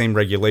that same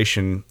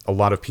regulation, a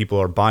lot of people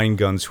are buying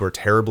guns who are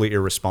terribly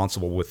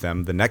irresponsible with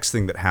them. The next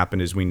thing that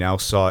happened is we now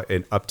saw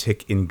an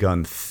uptick in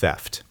gun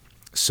theft.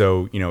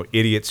 So,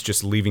 idiots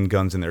just leaving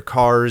guns in their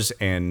cars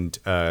and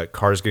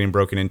cars getting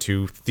broken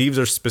into. Thieves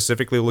are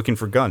specifically looking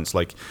for guns.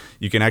 Like,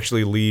 you can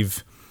actually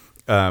leave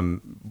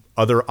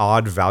other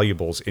odd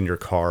valuables in your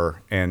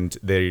car, and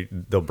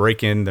they'll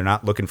break in. They're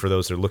not looking for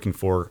those. They're looking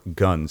for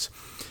guns.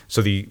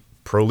 So the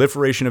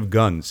proliferation of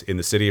guns in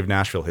the city of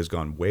Nashville has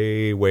gone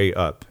way, way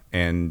up.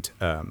 And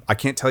I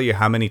can't tell you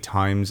how many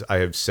times I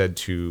have said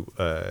to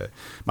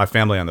my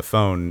family on the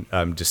phone,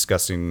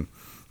 discussing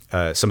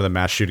some of the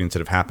mass shootings that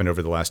have happened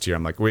over the last year.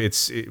 I'm like,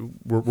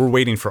 we're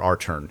waiting for our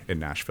turn in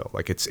Nashville.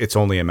 Like, it's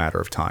only a matter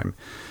of time.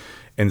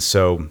 And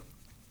so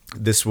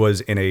this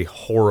was, in a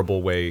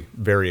horrible way,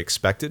 very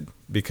expected,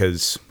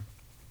 because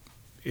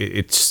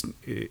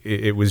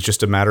it was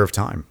just a matter of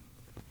time.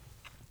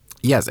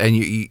 Yes, and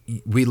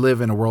we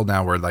live in a world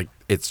now where, like,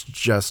 it's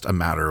just a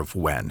matter of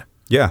when.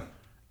 Yeah,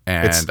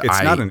 and it's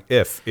not an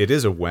if; it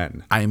is a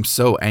when. I am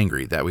so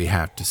angry that we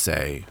have to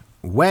say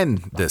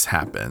when this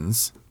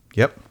happens.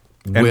 Yep.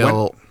 And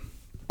will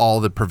all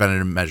the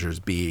preventative measures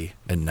be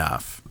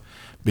enough?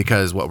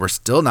 Because what we're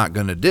still not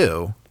going to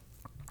do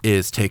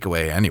is take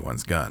away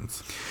anyone's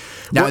guns.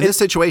 Now, in this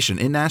situation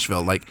in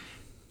Nashville, like,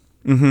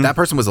 that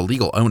person was a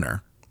legal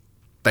owner.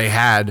 They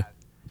had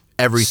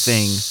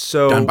everything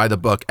done by the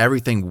book.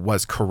 Everything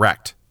was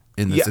correct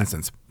in this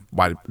instance.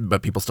 Why?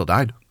 But people still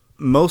died.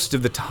 Most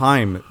of the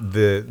time,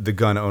 the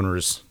gun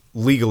owners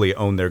legally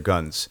own their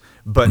guns.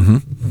 But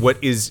what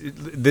is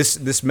this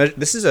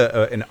is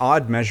an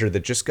odd measure that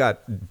just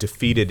got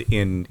defeated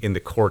in the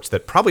courts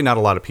that probably not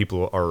a lot of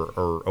people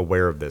are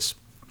aware of this.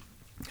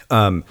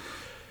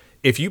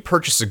 If you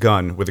purchase a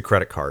gun with a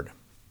credit card,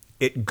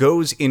 it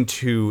goes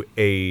into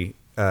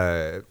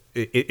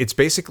it's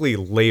basically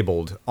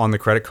labeled on the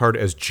credit card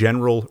as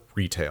general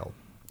retail.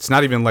 It's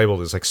not even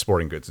labeled as like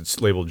sporting goods. It's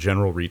labeled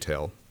general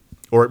retail,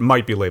 or it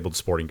might be labeled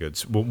sporting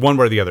goods, one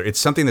way or the other. It's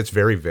something that's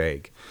very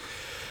vague.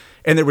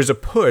 And there was a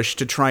push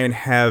to try and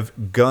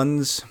have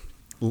guns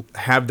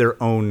have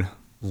their own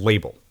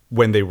label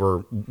when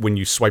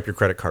you swipe your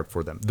credit card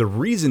for them. The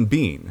reason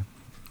being,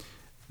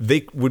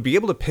 they would be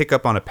able to pick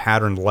up on a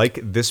pattern like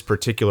this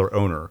particular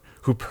owner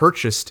who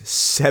purchased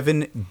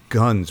 7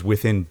 guns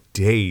within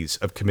days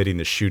of committing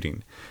the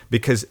shooting,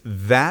 because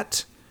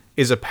that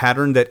is a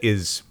pattern that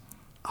is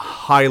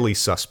highly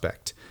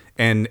suspect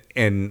and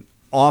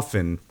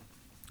often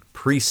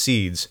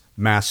precedes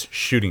mass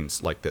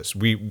shootings like this.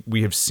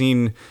 We have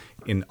seen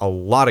in a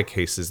lot of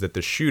cases that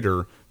the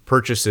shooter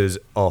purchases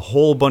a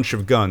whole bunch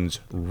of guns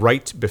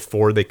right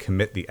before they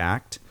commit the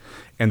act.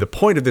 And the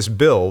point of this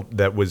bill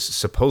that was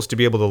supposed to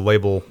be able to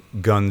label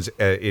guns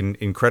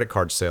in credit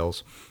card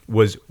sales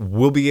was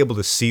we'll be able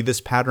to see this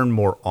pattern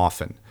more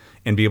often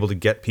and be able to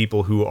get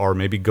people who are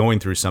maybe going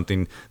through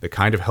something, the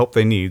kind of help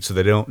they need, so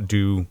they don't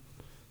do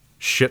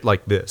shit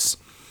like this.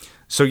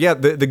 So yeah,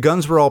 the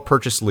guns were all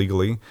purchased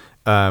legally.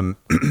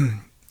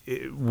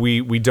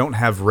 We don't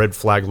have red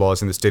flag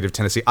laws in the state of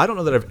Tennessee. I don't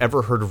know that I've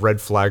ever heard of red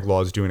flag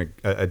laws doing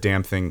a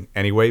damn thing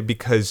anyway,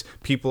 because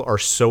people are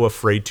so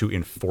afraid to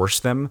enforce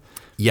them.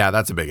 Yeah,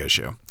 that's a big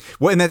issue.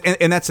 Well,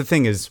 and that's the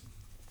thing is,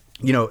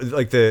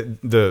 like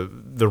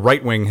the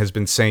right wing has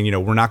been saying,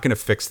 we're not going to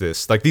fix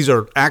this. Like, these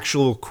are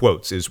actual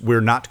quotes, is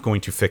we're not going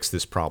to fix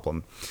this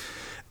problem.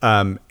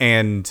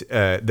 And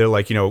they're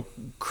like,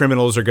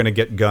 criminals are going to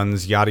get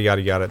guns, yada,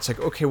 yada, yada. It's like,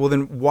 okay, well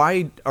then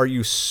why are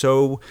you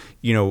so,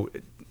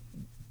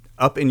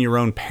 up in your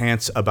own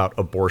pants about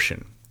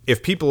abortion?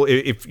 If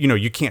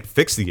you can't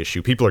fix the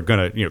issue, people are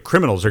going to,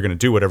 criminals are going to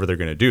do whatever they're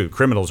going to do.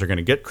 Criminals are going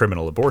to get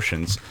criminal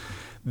abortions.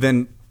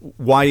 Then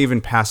why even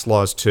pass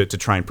laws to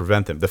try and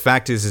prevent them? The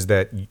fact is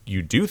that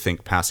you do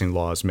think passing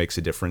laws makes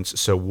a difference.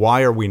 So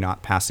why are we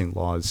not passing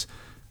laws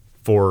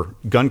for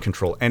gun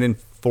control and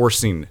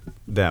enforcing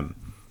them?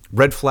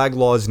 Red flag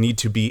laws need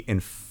to be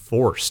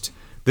enforced.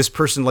 This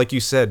person, like you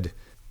said,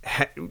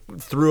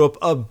 threw up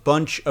a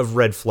bunch of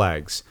red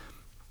flags,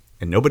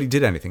 and nobody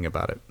did anything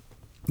about it.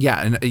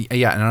 Yeah, and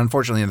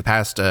unfortunately, in the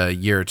past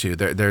year or two,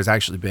 there's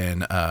actually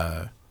been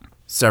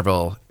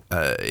several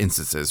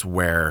instances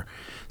where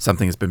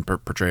something has been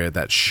portrayed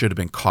that should have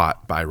been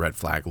caught by red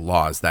flag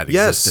laws that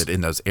existed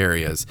in those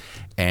areas,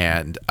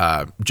 and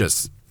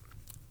just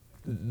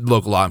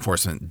local law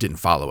enforcement didn't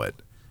follow it.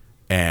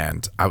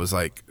 And I was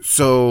like,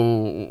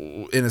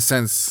 so in a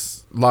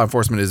sense, law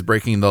enforcement is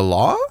breaking the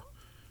law,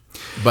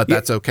 but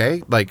that's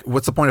okay. Like,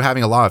 what's the point of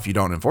having a law if you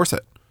don't enforce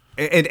it?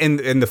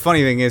 And the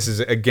funny thing is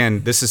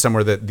again, this is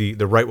somewhere that the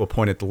right will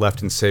point at the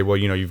left and say, well,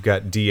 you've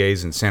got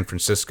DAs in San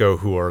Francisco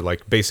who are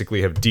like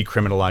basically have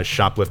decriminalized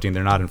shoplifting.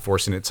 They're not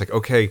enforcing it. It's like,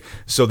 okay,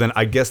 so then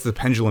I guess the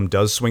pendulum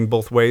does swing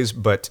both ways.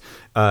 But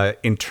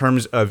in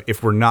terms of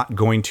if we're not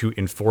going to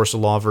enforce a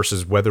law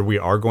versus whether we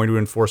are going to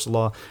enforce a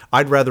law,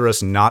 I'd rather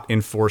us not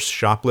enforce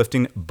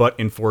shoplifting, but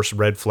enforce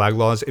red flag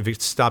laws if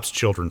it stops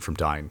children from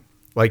dying.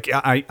 Like,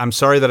 I'm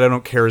sorry that I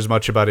don't care as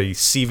much about a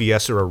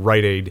CVS or a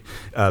Rite Aid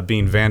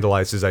being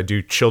vandalized as I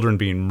do children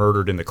being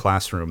murdered in the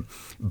classroom.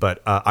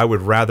 But I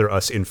would rather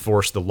us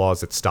enforce the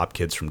laws that stop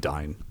kids from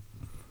dying.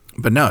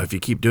 But no, if you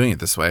keep doing it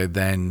this way,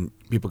 then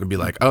people can be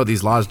like, oh,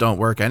 these laws don't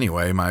work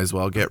anyway. Might as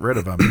well get rid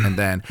of them. And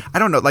then, I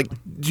don't know, like,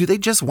 do they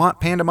just want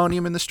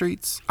pandemonium in the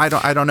streets? I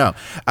don't know.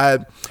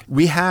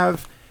 We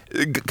have,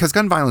 because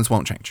gun violence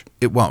won't change.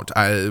 It won't.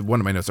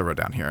 One of my notes I wrote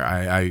down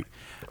here,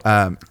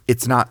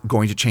 it's not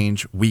going to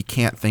change. We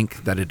can't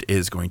think that it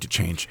is going to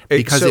change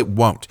because it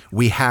won't.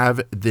 We have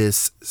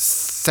this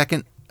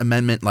Second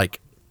Amendment like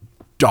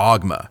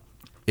dogma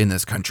in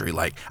this country.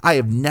 Like, I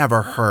have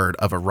never heard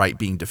of a right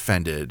being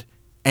defended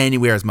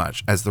anywhere as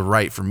much as the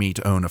right for me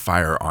to own a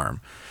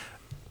firearm.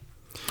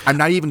 I'm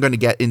not even going to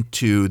get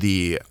into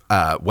the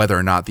whether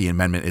or not the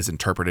amendment is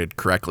interpreted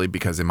correctly,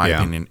 because in my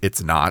opinion,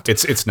 it's not.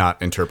 It's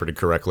not interpreted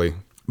correctly.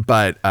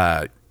 But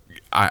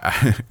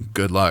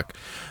good luck.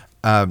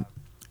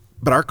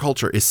 But our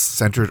culture is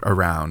centered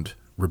around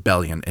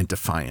rebellion and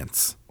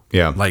defiance.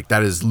 Yeah. Like,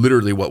 that is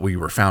literally what we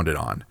were founded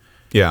on.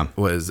 Yeah.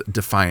 Was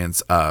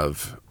defiance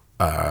of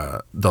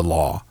the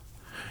law.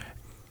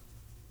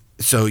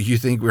 So you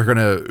think we're going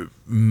to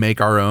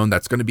make our own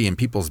that's going to be in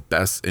people's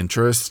best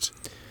interest?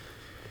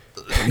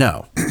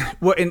 No.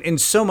 Well, in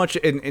so much,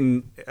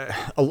 in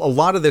a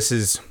lot of this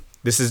is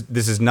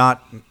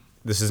not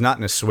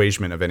an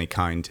assuagement of any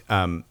kind.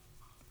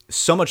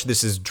 so much of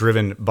this is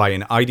driven by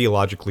an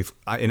ideological 3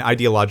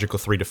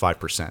 to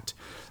 5%.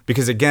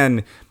 Because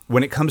again,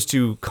 when it comes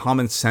to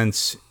common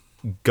sense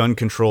gun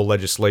control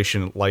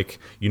legislation, like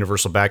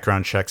universal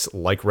background checks,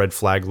 like red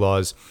flag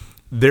laws,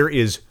 there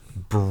is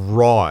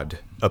broad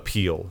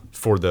appeal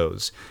for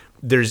those.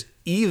 There's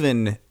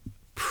even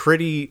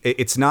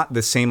it's not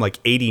the same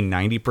like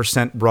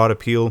 80-90% broad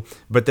appeal,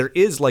 but there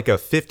is like a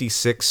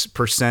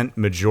 56%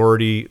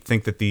 majority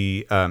think that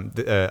the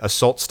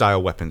assault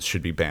style weapons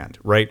should be banned,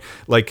 right?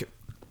 Like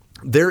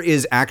there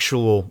is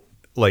actual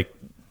like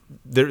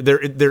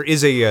there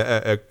is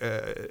a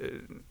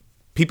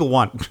people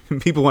want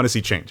to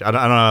see change. I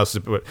don't know how else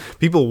to put it.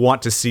 People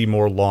want to see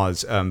more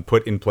laws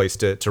put in place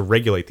to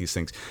regulate these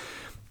things.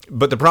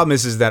 But the problem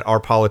is that our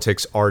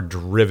politics are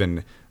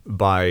driven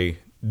by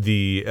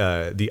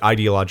the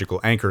ideological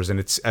anchors, and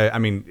it's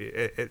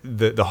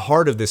the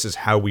heart of this is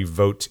how we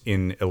vote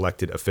in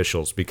elected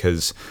officials,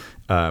 because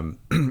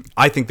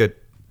I think that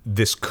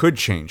this could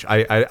change.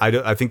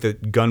 I think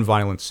that gun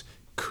violence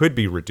could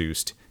be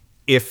reduced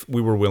if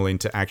we were willing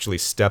to actually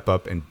step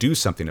up and do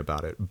something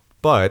about it.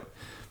 But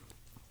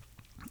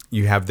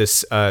you have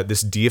this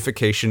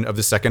deification of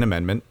the Second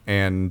Amendment,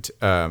 and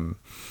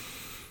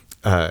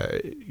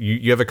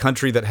you have a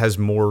country that has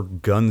more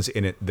guns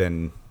in it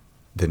than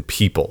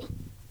people,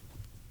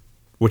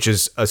 which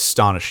is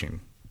astonishing.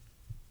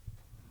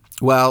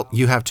 Well,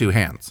 you have two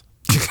hands.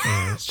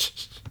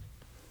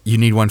 You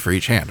need one for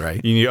each hand, right?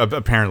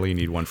 Apparently you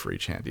need one for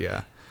each hand,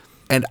 yeah.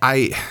 And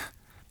I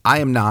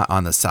am not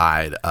on the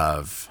side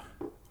of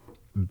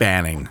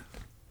banning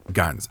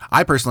guns.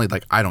 I personally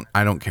I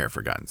don't care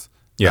for guns.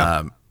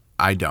 Yeah.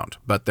 I don't,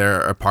 but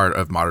they're a part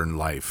of modern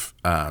life,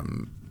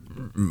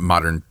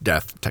 modern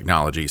death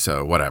technology.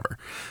 So whatever.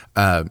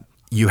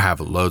 You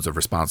have loads of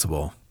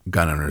responsible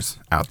gun owners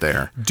out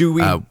there. Do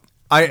we?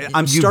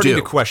 I'm starting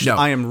to question. No.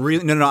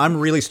 I'm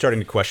really starting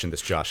to question this,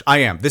 Josh. I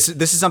am. This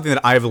is something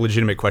that I have a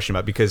legitimate question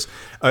about, because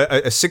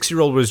a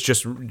 6-year-old was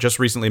just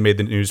recently made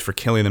the news for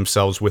killing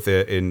themselves with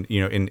an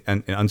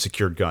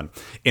unsecured gun.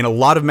 In a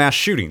lot of mass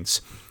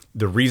shootings,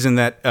 the reason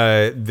that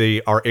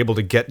they are able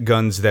to get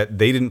guns that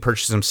they didn't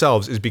purchase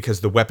themselves is because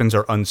the weapons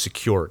are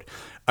unsecured.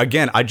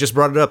 Again, I just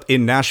brought it up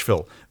in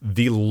Nashville.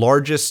 The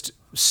largest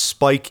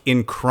spike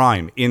in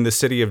crime in the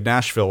city of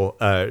Nashville,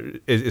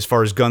 as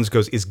far as guns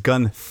goes, is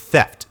gun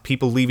theft.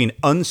 People leaving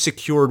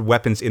unsecured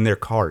weapons in their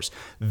cars.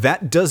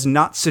 That does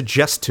not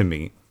suggest to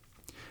me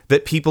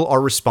that people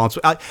are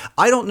responsible.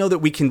 I don't know that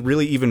we can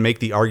really even make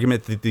the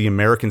argument that the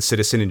American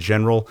citizen in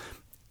general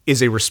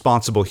is a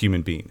responsible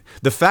human being.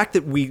 The fact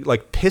that we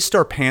pissed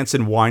our pants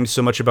and whined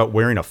so much about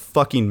wearing a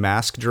fucking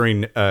mask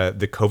during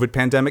the COVID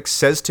pandemic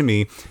says to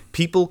me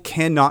people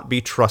cannot be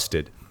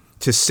trusted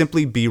to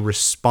simply be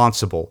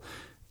responsible.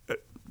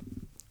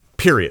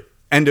 Period.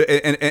 End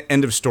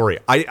of story.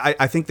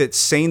 I think that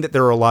saying that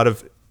there are a lot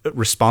of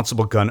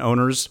responsible gun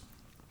owners,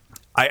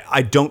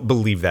 I don't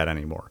believe that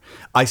anymore.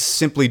 I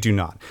simply do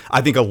not.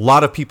 I think a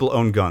lot of people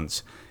own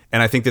guns.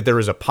 And I think that there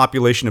is a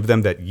population of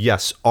them that,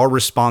 yes, are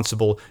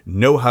responsible,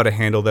 know how to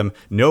handle them,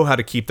 know how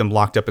to keep them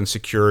locked up and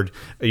secured,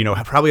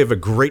 probably have a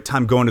great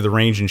time going to the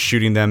range and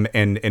shooting them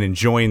and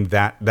enjoying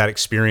that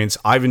experience.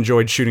 I've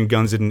enjoyed shooting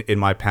guns in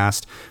my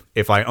past.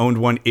 If I owned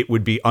one, it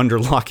would be under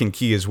lock and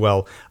key as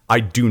well.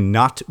 I do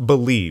not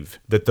believe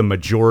that the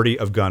majority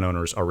of gun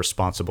owners are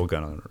responsible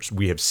gun owners.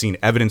 We have seen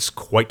evidence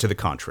quite to the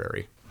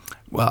contrary.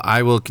 Well,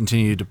 I will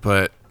continue to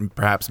put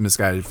perhaps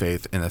misguided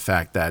faith in the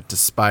fact that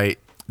despite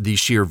the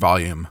sheer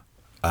volume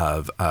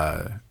of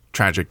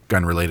tragic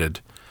gun-related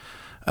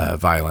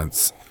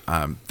violence,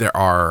 there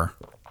are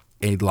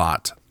a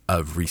lot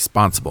of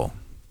responsible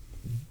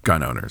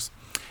gun owners.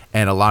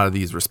 And a lot of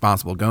these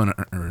responsible gun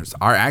owners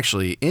are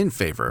actually in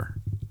favor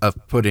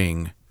of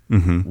putting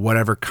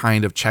whatever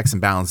kind of checks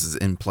and balances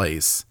in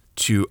place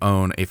to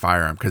own a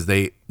firearm, because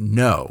they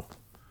know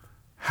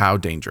how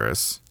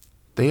dangerous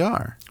they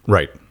are.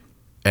 Right.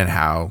 And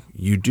how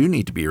you do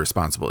need to be a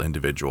responsible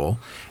individual.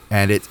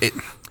 And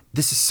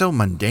this is so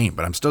mundane,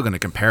 but I'm still going to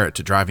compare it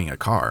to driving a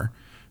car.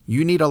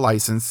 You need a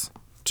license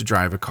to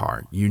drive a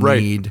car. You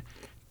need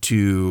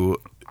to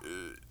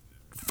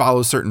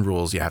follow certain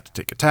rules. You have to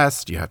take a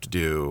test. You have to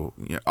do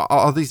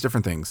all these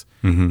different things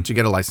to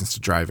get a license to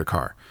drive a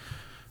car.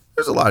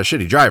 There's a lot of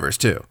shitty drivers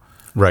too.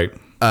 Right.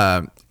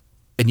 And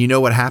you know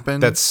what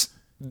happened?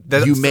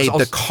 You made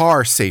the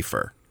car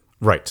safer.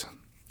 Right.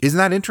 Isn't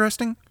that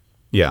interesting?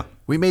 Yeah.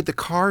 We made the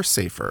car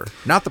safer,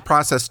 not the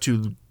process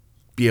to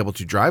be able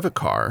to drive a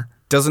car.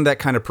 Doesn't that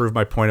kind of prove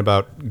my point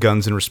about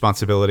guns and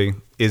responsibility?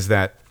 Is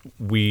that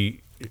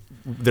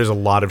there's a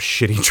lot of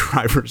shitty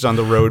drivers on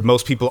the road.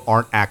 Most people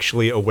aren't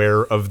actually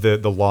aware of the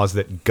laws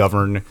that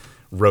govern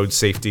road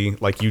safety.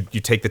 Like you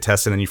take the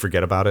test and then you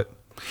forget about it.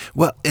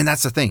 Well, and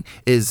that's the thing,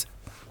 is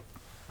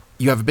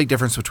you have a big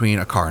difference between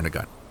a car and a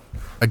gun.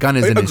 A gun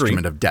is an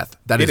instrument of death.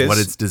 That is what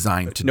it's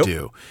designed to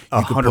do.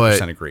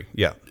 100% agree.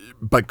 Yeah.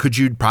 But could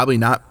you probably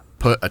not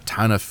put a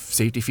ton of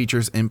safety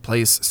features in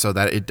place so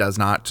that it does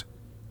not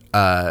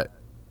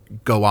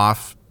go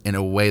off in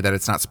a way that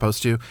it's not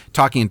supposed to?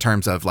 Talking in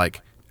terms of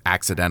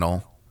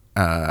accidental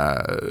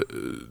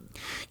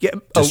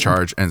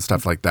discharge and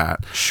stuff like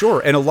that.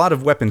 Sure, and a lot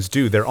of weapons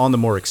do. They're on the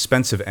more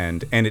expensive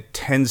end, and it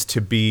tends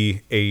to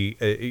be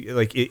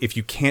like if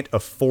you can't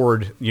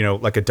afford,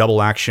 like a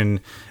double action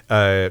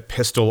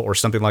pistol or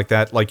something like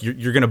that, like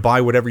you're going to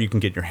buy whatever you can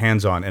get your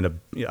hands on. And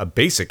a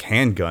basic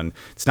handgun,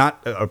 it's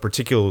not a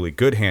particularly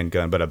good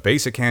handgun, but a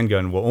basic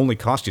handgun will only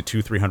cost you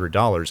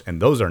 $200-$300,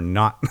 and those are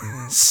not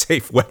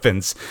safe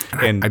weapons.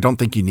 And I don't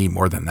think you need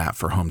more than that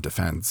for home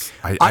defense.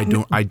 I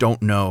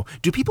don't know.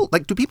 Do people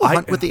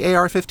hunt with the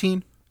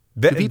AR-15?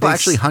 Do people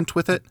actually hunt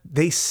with it?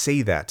 They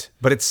say that,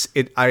 but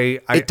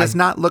it does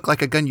not look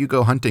like a gun you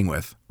go hunting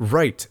with.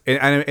 Right.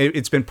 And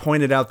it's been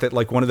pointed out that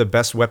like one of the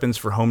best weapons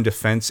for home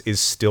defense is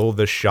still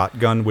the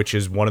shotgun, which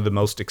is one of the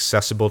most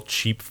accessible,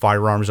 cheap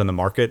firearms on the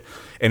market.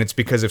 And it's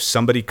because if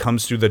somebody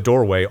comes through the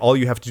doorway, all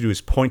you have to do is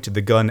point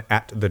the gun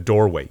at the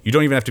doorway. You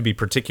don't even have to be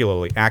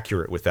particularly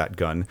accurate with that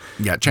gun.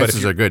 Yeah,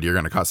 chances are good you're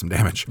going to cause some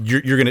damage.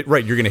 You're going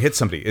to hit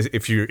somebody.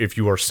 If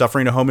you are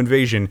suffering a home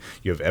invasion,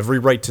 you have every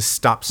right to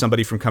stop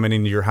somebody from coming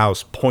into your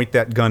house, point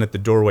that gun at the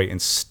doorway,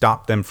 and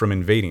stop them from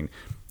invading.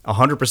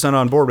 100%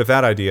 on board with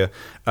that idea,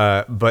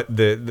 but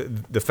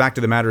the fact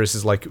of the matter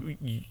is like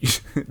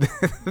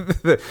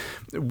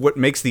what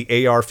makes the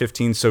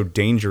AR-15 so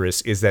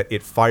dangerous is that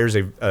it fires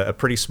a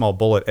pretty small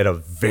bullet at a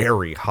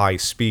very high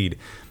speed,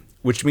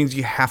 which means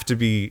you have to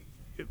be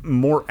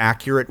more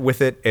accurate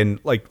with it. And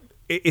like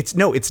it's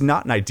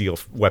not an ideal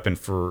weapon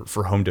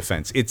for home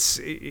defense.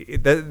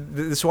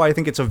 That's why I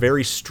think it's a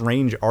very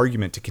strange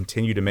argument to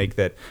continue to make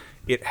that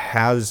it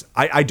has.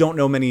 I don't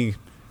know many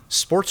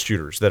sports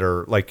shooters that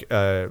are like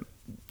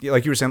you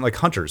were saying, like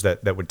hunters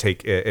that would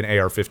take an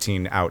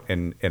AR-15 out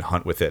and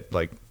hunt with it.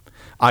 Like,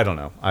 I don't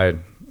know.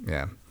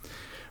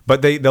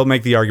 But they'll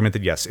make the argument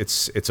that yes,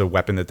 it's a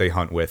weapon that they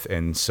hunt with,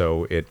 and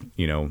so it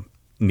needs to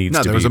be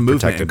protected. There was a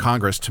movement in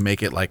Congress to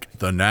make it like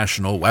the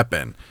national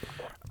weapon.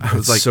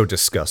 It's like so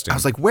disgusting. I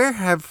was like, where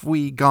have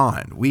we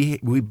gone? We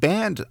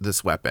banned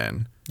this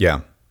weapon.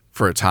 Yeah.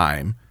 For a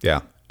time.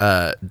 Yeah.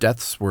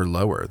 Deaths were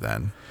lower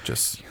then.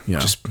 Just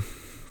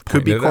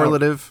could be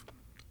correlative.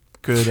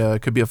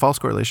 Could be a false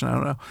correlation. I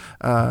don't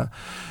know.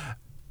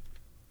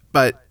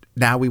 But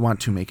now we want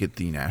to make it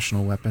the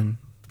national weapon,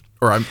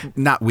 or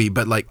not we,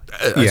 but like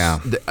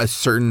a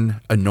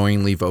certain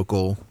annoyingly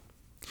vocal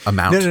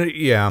amount.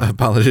 Of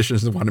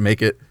politicians want to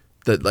make it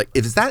that like.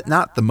 Is that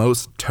not the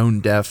most tone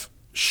deaf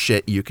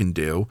shit you can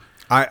do?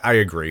 I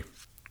agree,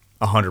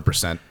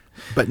 100%.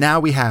 But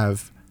now we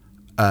have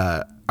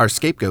our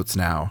scapegoats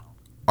now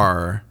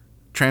are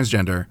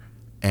transgender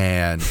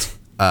and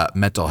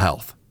mental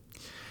health.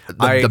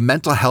 The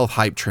mental health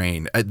hype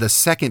train. The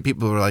second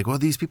people were like, well,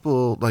 these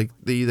people, like,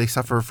 they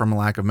suffer from a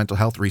lack of mental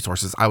health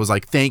resources. I was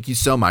like, thank you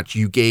so much.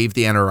 You gave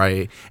the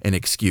NRA an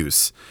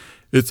excuse.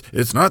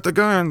 It's not the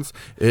guns.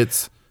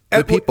 It's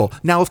the people.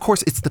 Now, of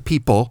course, it's the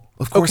people.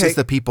 Of course, it's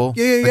the people.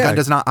 The gun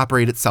does not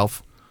operate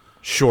itself.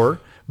 Sure.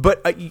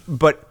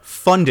 But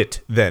fund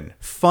it then.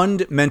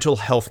 Fund mental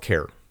health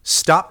care.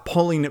 Stop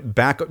pulling it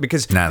back,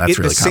 because that's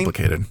really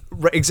complicated.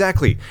 Right,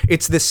 exactly.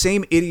 It's the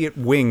same idiot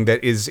wing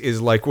that is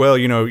like, well,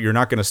 you're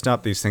not going to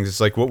stop these things. It's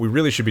like, what we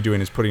really should be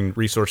doing is putting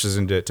resources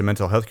into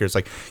mental health care. It's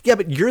like, yeah,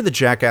 but you're the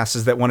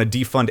jackasses that want to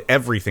defund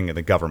everything in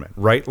the government,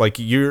 right? Like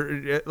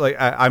you're like,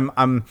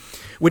 I'm,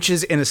 which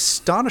is an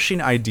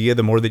astonishing idea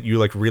the more that you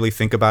like really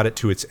think about it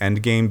to its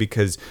end game,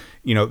 because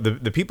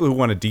the people who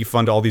want to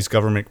defund all these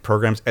government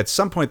programs, at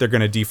some point they're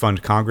going to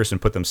defund Congress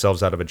and put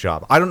themselves out of a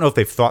job. I don't know if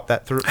they've thought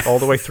that through all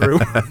the way through.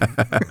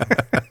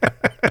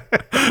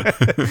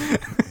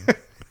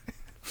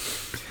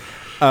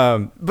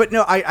 But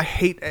no,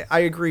 I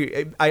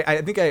agree.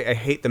 I think I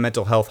hate the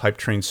mental health hype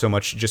train so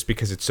much just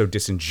because it's so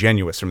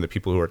disingenuous from the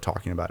people who are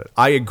talking about it.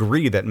 I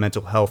agree that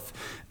mental health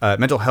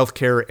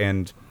care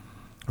and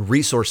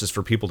resources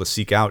for people to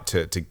seek out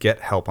to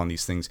get help on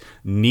these things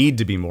need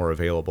to be more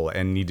available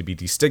and need to be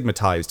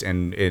destigmatized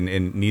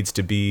and needs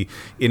to be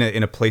in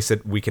a place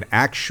that we can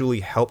actually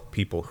help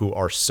people who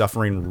are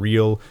suffering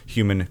real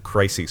human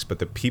crises. But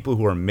the people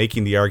who are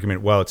making the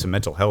argument, well, it's a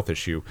mental health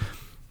issue,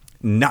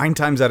 9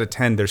 times out of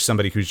 10, there's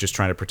somebody who's just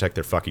trying to protect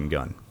their fucking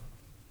gun.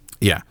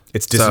 Yeah.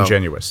 It's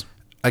disingenuous. So,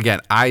 again,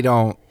 I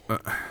don't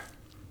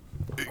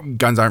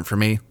guns aren't for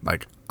me.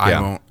 Like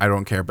I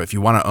don't care, but if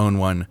you want to own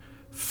one,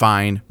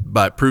 fine,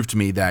 but prove to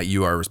me that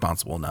you are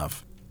responsible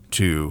enough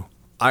to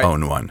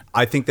own one.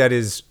 I think that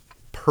is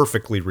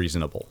perfectly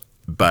reasonable.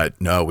 But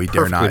no, we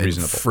dare not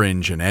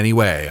infringe in any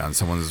way on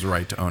someone's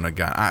right to own a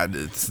gun.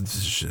 This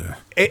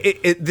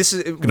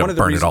is one of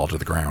the burn it all to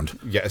the ground.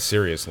 Yeah,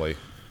 seriously.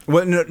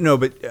 Well, no,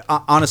 but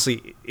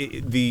honestly,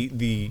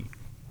 the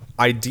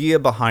idea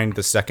behind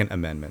the Second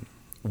Amendment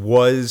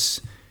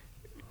was,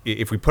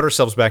 if we put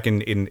ourselves back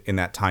in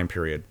that time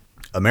period,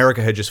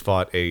 America had just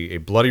fought a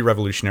bloody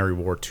revolutionary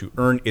war to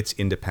earn its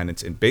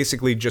independence, and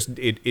basically just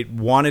it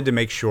wanted to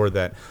make sure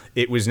that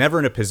it was never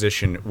in a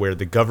position where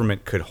the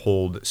government could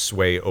hold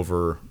sway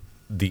over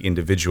the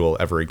individual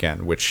ever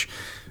again, which,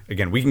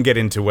 again, we can get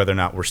into whether or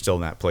not we're still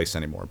in that place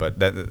anymore, but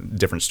that's a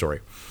different story.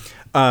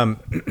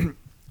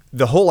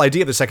 the whole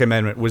idea of the Second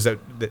Amendment was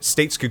that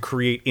states could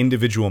create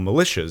individual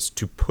militias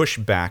to push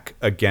back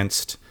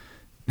against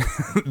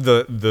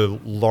the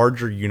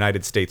larger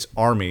United States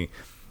Army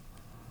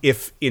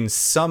if in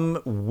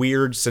some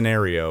weird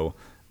scenario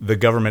the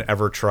government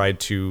ever tried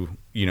to,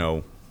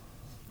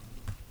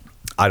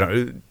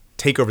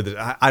 take over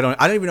the. I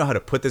don't even know how to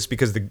put this,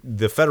 because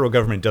the federal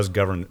government does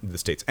govern the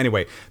states.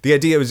 Anyway, the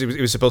idea was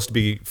it was supposed to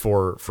be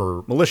for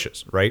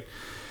militias, right?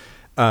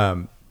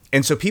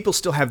 And so people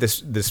still have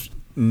this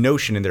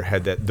notion in their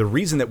head that the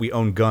reason that we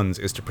own guns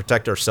is to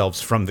protect ourselves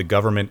from the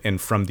government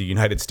and from the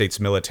United States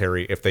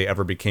military if they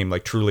ever became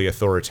like truly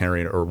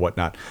authoritarian or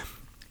whatnot.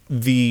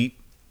 The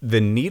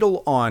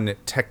needle on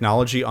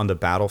technology on the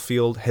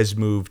battlefield has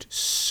moved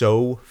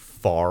so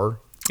far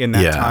in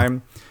that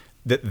time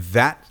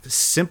that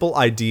simple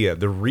idea,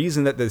 the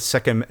reason that the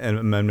Second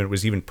Amendment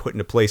was even put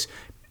into place,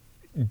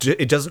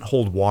 it doesn't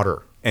hold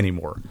water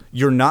anymore.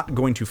 You're not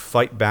going to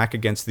fight back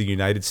against the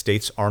United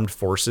States Armed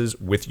Forces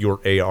with your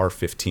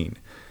AR-15.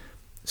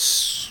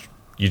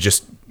 You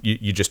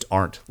just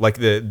aren't. Like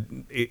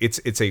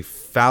it's a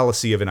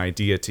fallacy of an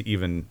idea to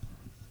even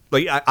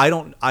like. I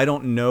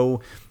don't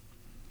know.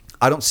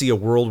 I don't see a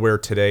world where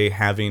today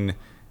having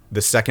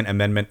the Second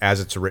Amendment as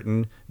it's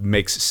written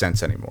makes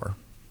sense anymore.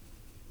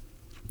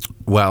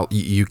 Well,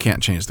 you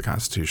can't change the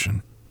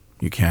Constitution.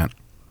 You can't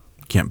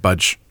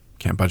budge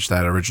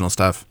that original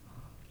stuff.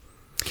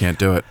 Can't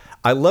do it.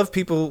 I love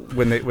people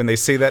when they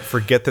say that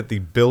forget that the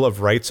Bill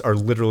of Rights are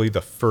literally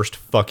the first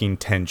fucking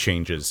 10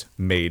 changes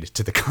made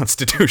to the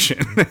Constitution.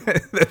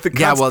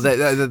 Yeah, well, they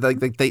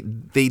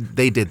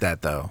did that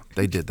though.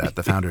 They did that.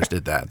 The founders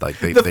did that. Like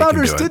the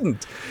founders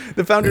didn't.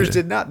 The founders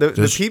did not.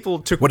 The people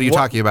took. What are you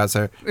talking about,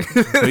 sir?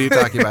 What are you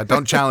talking about?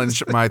 Don't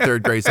challenge my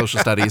third grade social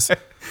studies.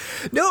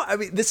 No, I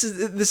mean this is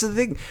the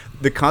thing.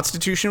 The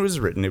Constitution was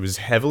written. It was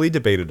heavily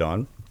debated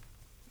on.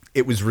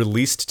 It was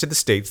released to the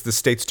states. The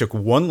states took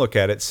one look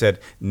at it, said,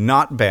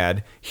 not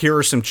bad. Here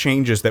are some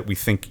changes that we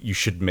think you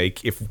should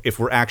make if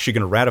we're actually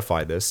going to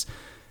ratify this.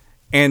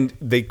 And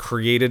they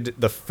created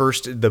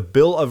the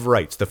Bill of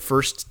Rights, the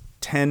first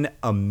 10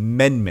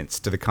 amendments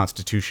to the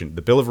Constitution.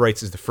 The Bill of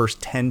Rights is the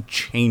first 10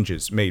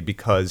 changes made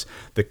because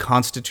the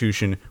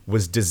Constitution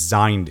was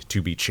designed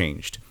to be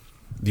changed.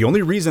 The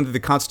only reason that the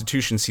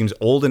Constitution seems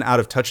old and out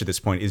of touch at this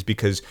point is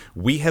because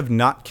we have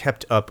not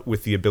kept up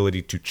with the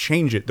ability to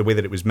change it the way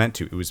that it was meant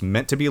to. It was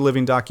meant to be a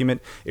living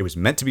document. It was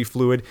meant to be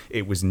fluid.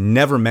 It was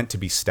never meant to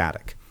be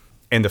static.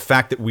 And the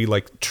fact that we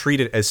treat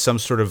it as some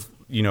sort of,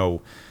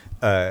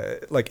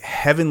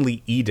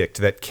 heavenly edict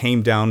that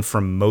came down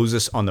from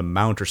Moses on the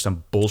Mount or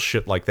some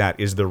bullshit like that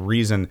is the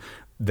reason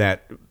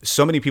that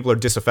so many people are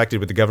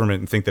disaffected with the government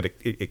and think that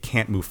it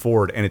can't move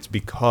forward. And it's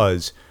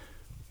because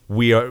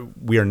we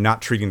are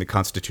not treating the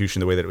Constitution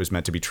the way that it was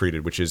meant to be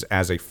treated, which is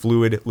as a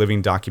fluid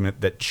living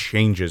document that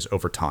changes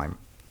over time.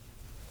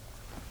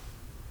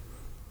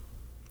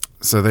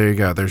 So there you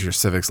go. There's your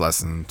civics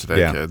lesson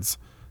today, kids.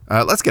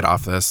 Let's get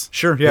off this.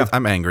 Sure, yeah.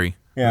 I'm angry.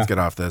 Yeah. Let's get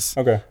off this.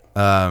 Okay.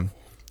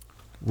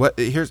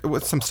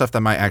 What's some stuff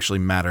that might actually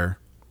matter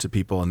to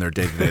people in their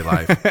day-to-day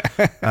life?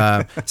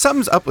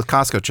 Something's up with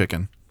Costco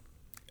chicken.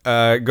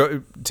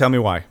 Go tell me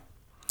why.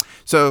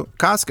 So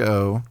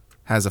Costco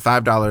has a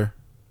 $5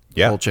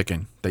 whole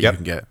chicken that you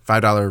can get.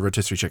 $5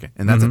 rotisserie chicken.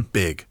 And that's a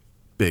big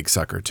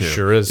sucker too.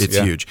 Sure is. It's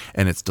huge.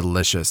 And it's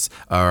delicious.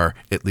 Or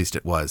at least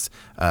it was.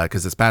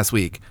 Because this past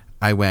week,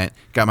 I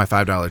got my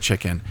 $5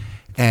 chicken.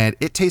 And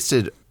it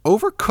tasted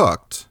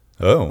overcooked.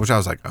 Oh. Which I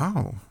was like,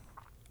 oh.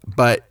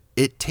 But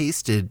it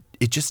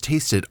just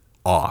tasted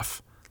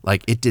off.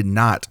 Like it did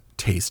not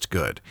taste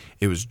good.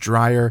 It was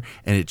drier.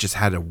 And it just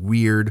had a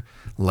weird,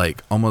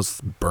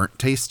 almost burnt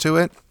taste to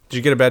it. Did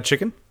you get a bad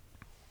chicken?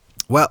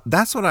 Well,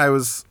 that's what I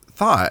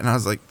thought, and I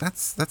was like,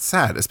 that's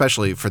sad,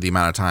 especially for the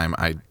amount of time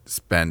I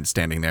spend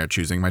standing there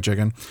choosing my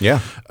chicken.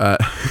 Yeah.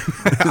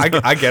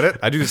 I get it.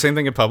 I do the same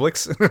thing at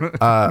Publix.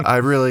 I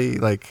really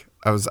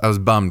I was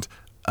bummed.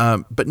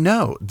 But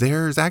no,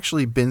 there's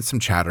actually been some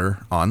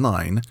chatter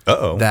online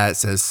that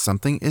says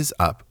something is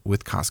up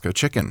with Costco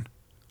chicken.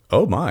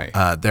 Oh my.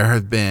 There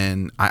have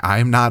been,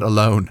 I'm not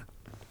alone.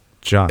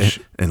 Josh.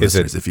 And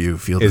listeners, if you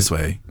feel this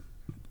way,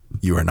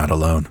 you are not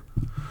alone.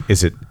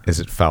 Is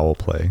it foul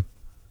play?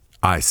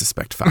 I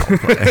suspect foul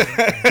play.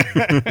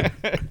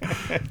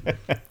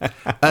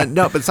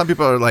 No, but some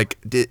people are like,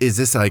 is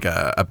this like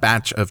a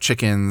batch of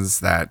chickens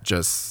that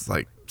just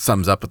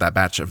sums up with that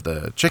batch of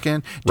the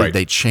chicken? Did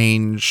they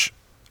change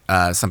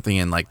something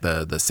in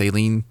the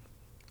saline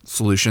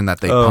solution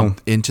that they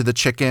pumped into the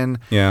chicken?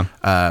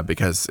 Yeah.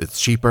 Because it's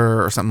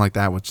cheaper or something like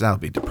that, which that'll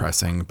be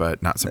depressing,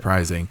 but not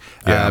surprising.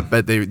 Yeah.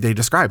 But they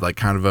describe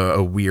kind of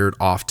a weird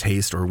off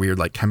taste or weird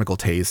chemical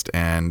taste,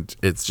 and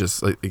it's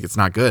just it's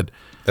not good.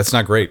 That's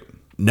not great.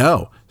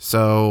 No.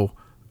 So,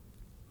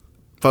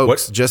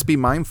 folks, just be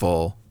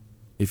mindful.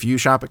 If you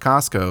shop at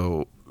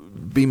Costco,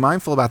 be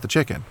mindful about the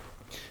chicken.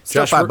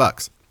 Still Josh,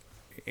 $5.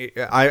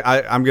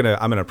 I'm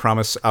gonna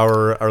promise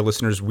our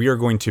listeners we are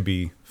going to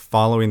be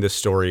following this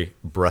story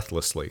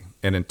breathlessly,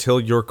 and until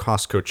your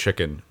Costco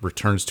chicken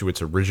returns to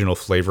its original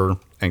flavor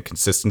and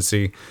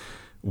consistency,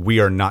 we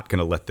are not going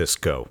to let this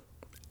go.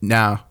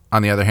 Now,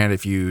 on the other hand,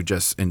 if you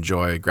just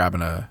enjoy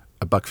grabbing a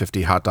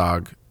 $1.50 hot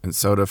dog and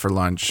soda for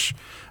lunch,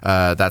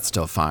 that's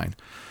still fine.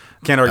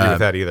 Can't argue with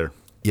that either.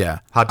 Yeah.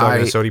 Hot dog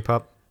and a soda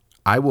pop.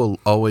 I will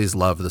always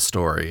love the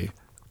story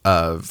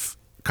of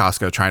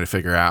Costco trying to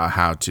figure out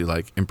how to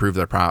like improve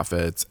their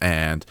profits,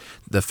 and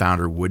the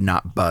founder would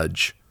not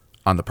budge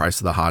on the price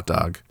of the hot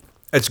dog.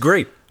 It's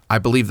great. I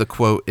believe the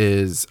quote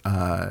is,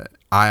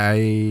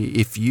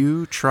 if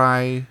you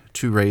try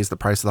to raise the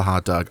price of the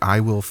hot dog, I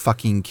will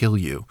fucking kill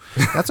you.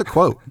 That's a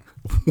quote.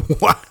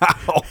 Wow.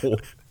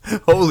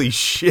 Holy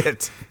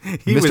shit.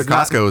 Mr.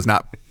 Costco is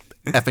not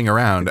effing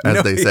around,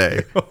 as they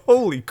say.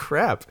 Holy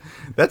crap.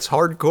 That's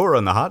hardcore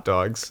on the hot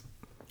dogs.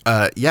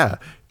 Yeah.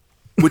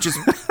 Which is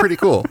pretty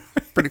cool.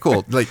 Pretty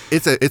cool. Like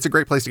it's a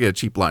great place to get a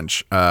cheap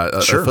lunch.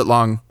 A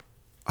foot-long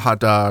hot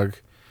dog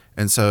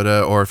and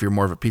soda, or if you're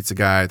more of a pizza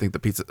guy, I think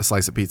a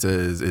slice of pizza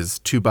is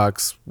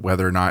 $2,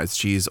 whether or not it's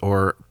cheese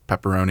or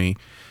pepperoni,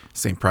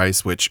 same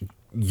price, which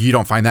you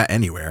don't find that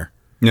anywhere.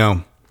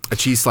 No. A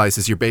cheese slice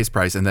is your base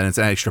price, and then it's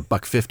an extra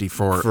 $1.50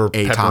 for a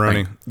pepperoni.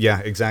 topping. Yeah,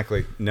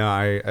 exactly. No,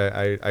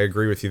 I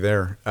agree with you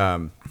there.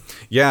 The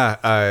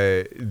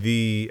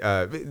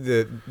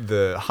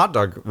hot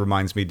dog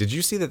reminds me. Did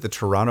you see that the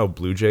Toronto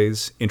Blue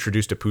Jays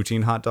introduced a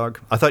poutine hot dog?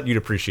 I thought you'd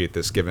appreciate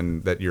this,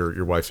 given that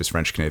your wife is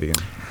French Canadian.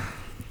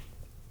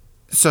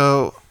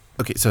 So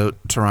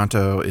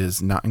Toronto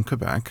is not in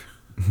Quebec.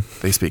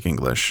 They speak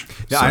English.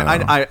 Yeah, so I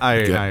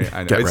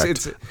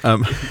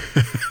know.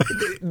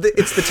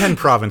 It's the 10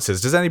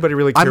 provinces. Does anybody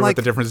really care what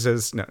the difference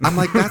is? No. I'm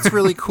like, that's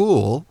really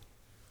cool.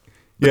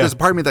 But there's a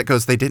part of me that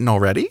goes, they didn't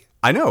already?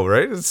 I know,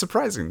 right? It's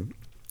surprising.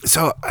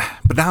 So,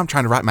 but now I'm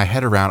trying to wrap my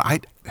head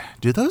around.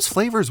 Do those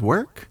flavors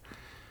work?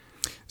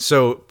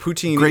 So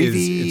poutine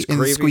gravy is and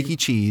gravy, squeaky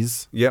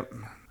cheese. Yep.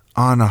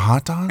 On a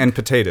hot dog? And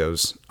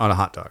potatoes on a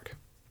hot dog.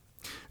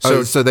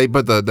 So they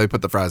put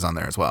the fries on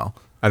there as well.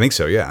 I think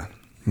so, yeah.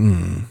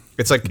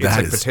 It's like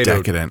potato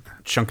decadent.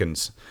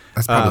 chunkins.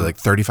 That's probably like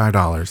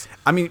 $35.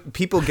 I mean,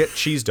 people get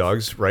cheese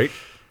dogs, right?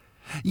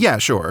 Yeah,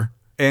 sure.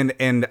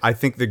 And I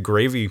think the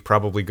gravy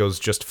probably goes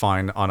just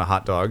fine on a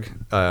hot dog.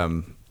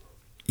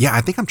 Yeah,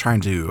 I think I'm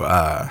trying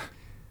to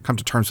come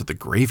to terms with the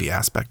gravy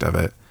aspect of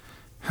it.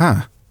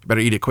 Huh. You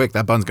better eat it quick.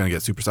 That bun's going to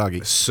get super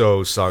soggy.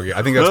 So soggy.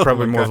 I think that's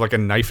probably more of like a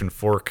knife and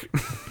fork.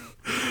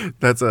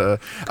 That's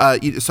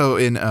so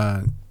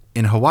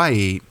in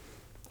Hawaii,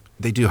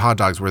 they do hot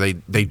dogs where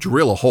they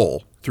drill a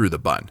hole through the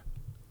bun.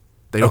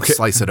 They don't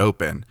slice it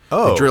open.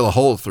 They drill a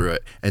hole through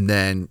it and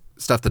then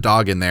stuff the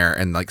dog in there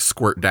and like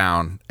squirt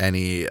down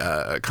any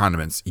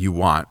condiments you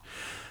want.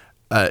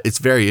 It's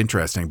very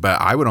interesting,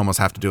 but I would almost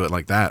have to do it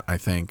like that, I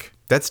think.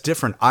 That's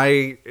different.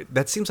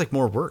 That seems like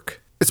more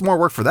work. It's more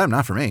work for them,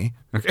 not for me.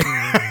 Okay.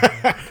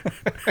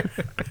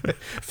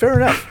 Fair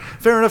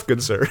enough,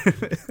 good sir.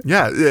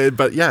 Yeah,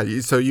 but yeah,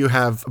 so you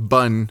have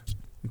bun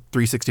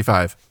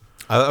 365.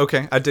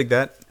 Okay, I dig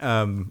that.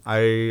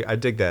 I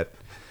dig that.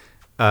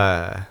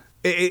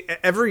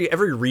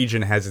 Every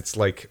region has its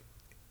like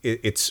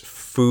its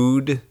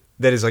food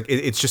that is like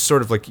it's just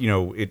sort of like, you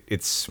know,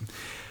 it's.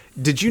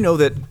 Did you know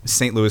that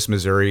St. Louis,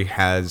 Missouri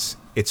has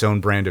its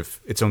own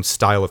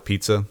style of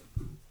pizza?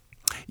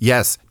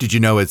 Yes. Did you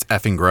know it's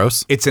effing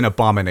gross? It's an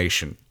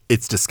abomination.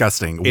 It's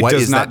disgusting. What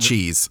is that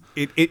cheese?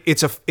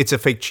 It's a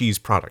fake cheese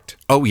product.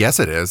 Oh, yes,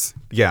 it is.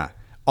 Yeah,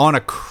 on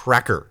a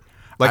cracker.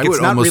 Like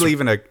it's not really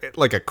even a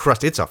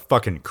crust. It's a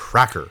fucking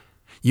cracker.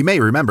 You may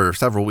remember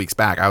several weeks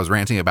back, I was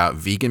ranting about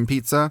vegan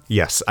pizza.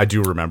 Yes, I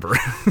do remember.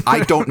 I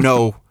don't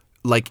know,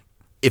 like,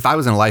 if I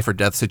was in a life or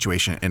death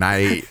situation and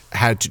I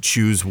had to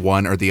choose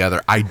one or the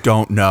other, I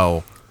don't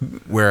know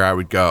where I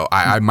would go.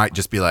 I might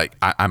just be like,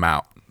 I'm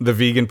out. The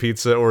vegan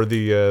pizza or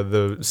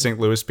the St.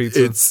 Louis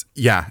pizza?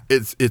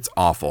 It's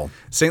awful.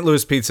 St.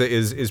 Louis pizza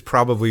is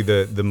probably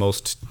the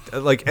most,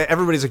 like,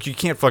 everybody's like, you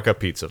can't fuck up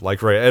pizza.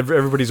 Like, right,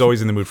 everybody's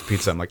always in the mood for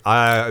pizza. I'm like,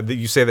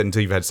 you say that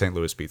until you've had St.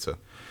 Louis pizza.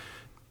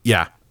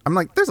 Yeah. I'm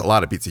like, there's a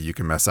lot of pizza you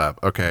can mess up,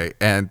 okay?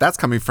 And that's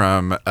coming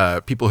from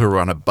people who are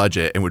on a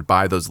budget and would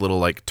buy those little,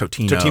 like,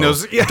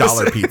 Totino's yes.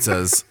 dollar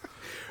pizzas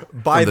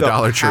by the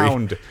Dollar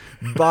pound. Tree.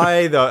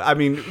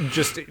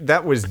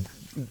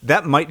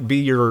 That might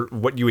be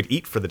what you would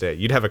eat for the day.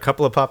 You'd have a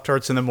couple of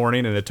Pop-Tarts in the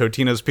morning and a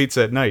Totino's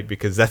pizza at night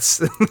because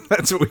that's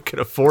what we could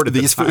afford at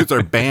These the time. foods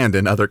are banned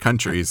in other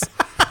countries.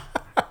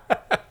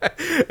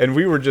 And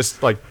we were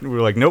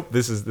like, nope,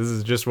 this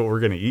is just what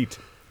we're going to eat.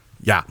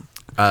 Yeah.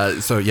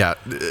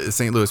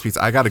 St. Louis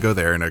pizza. I got to go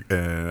there in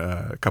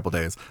a couple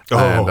days.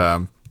 Oh.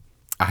 And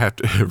I have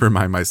to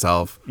remind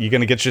myself. You going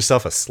to get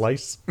yourself a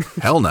slice?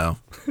 Hell no.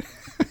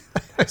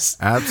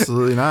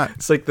 Absolutely not.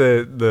 It's like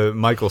the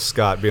Michael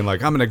Scott being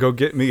like, I'm going to go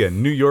get me a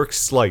New York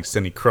slice.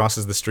 And he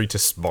crosses the street to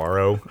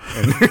Sbarro.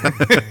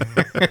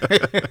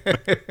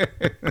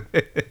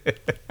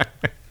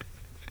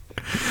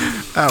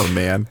 Oh,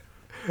 man.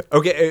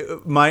 Okay,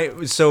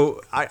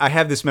 I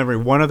have this memory,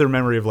 one other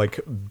memory of like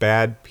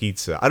bad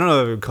pizza. I don't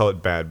know if I would call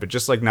it bad, but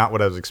just like not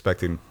what I was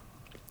expecting.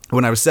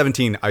 When I was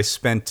 17, I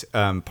spent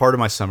part of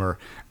my summer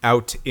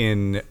out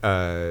in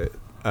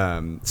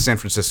San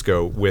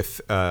Francisco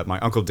with my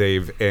Uncle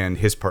Dave and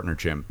his partner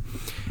Jim,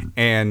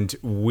 and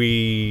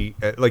we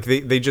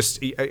they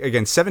just,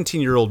 again,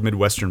 17-year-old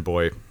Midwestern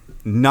boy,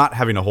 not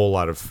having a whole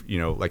lot of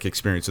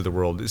experience of the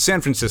world.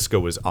 San Francisco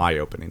was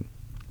eye-opening.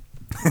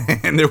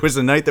 And there was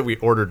a night that we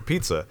ordered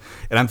pizza,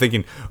 and I'm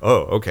thinking,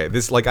 oh, okay,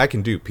 this, I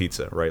can do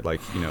pizza, right?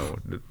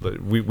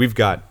 We've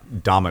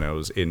got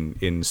Domino's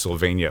in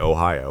Sylvania,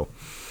 Ohio.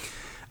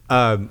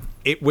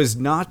 It was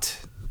not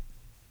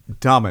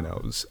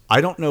Domino's.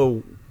 I don't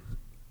know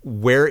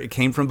where it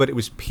came from, but it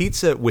was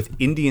pizza with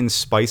Indian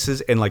spices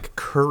and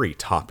curry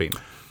topping.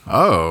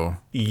 Oh,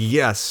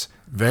 yes,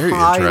 very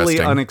highly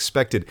interesting.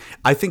 Unexpected.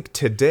 I think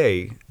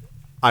today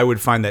I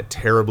would find that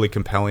terribly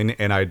compelling,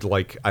 and I'd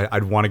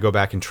want to go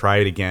back and try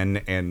it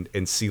again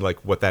and see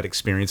what that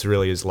experience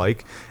really is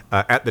like.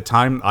 At the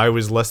time, I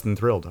was less than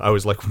thrilled. I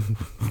was like,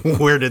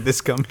 where did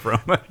this come from?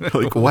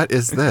 What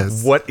is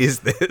this? What is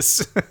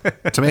this?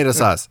 Tomato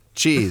sauce,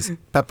 cheese,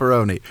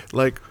 pepperoni.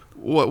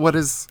 What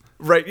is...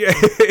 Right, yeah,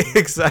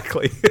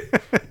 exactly.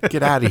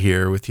 Get out of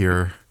here with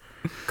your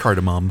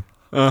cardamom.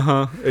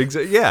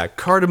 Yeah,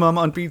 cardamom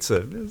on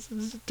pizza. It's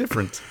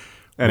different.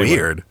 Anyway.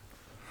 Weird.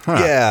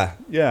 Huh.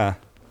 Yeah.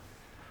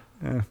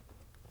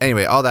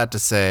 Anyway, all that to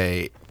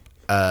say,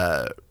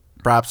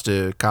 props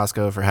to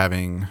Costco for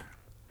having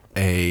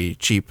a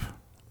cheap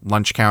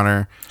lunch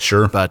counter.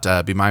 Sure.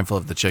 But be mindful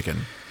of the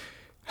chicken.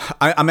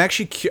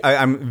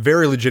 I'm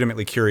very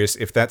legitimately curious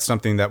if that's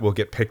something that will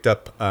get picked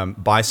up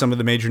by some of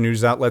the major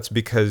news outlets,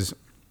 because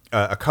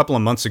a couple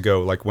of months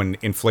ago, when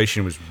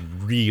inflation was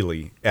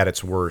really at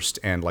its worst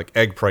and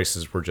egg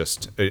prices were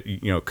just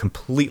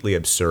completely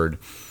absurd,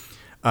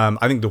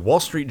 I think the Wall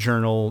Street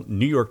Journal,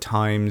 New York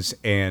Times,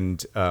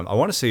 and I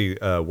want to say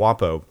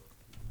WAPO,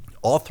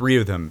 all three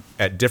of them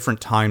at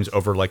different times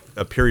over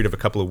a period of a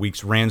couple of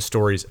weeks ran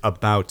stories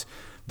about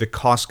the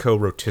Costco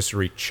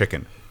rotisserie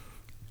chicken.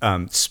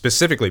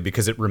 Specifically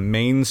because it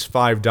remains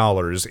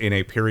 $5 in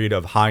a period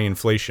of high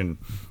inflation,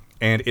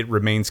 and it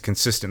remains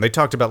consistent. They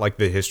talked about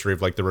the history of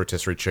the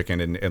rotisserie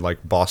chicken and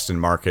Boston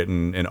Market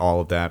and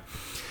all of that.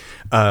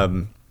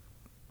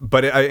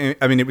 But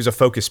I mean, it was a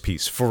focus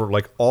piece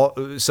for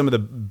some of the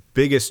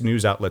biggest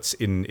news outlets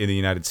in the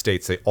United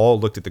States. They all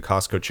looked at the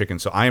Costco chicken.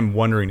 So I am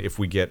wondering if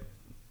we get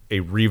a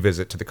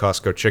revisit to the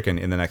Costco chicken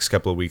in the next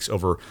couple of weeks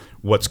over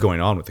what's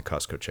going on with the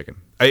Costco chicken.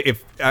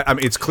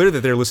 It's clear that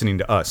they're listening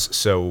to us,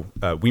 so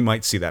we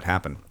might see that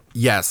happen.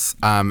 Yes,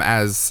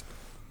 as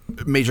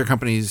major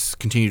companies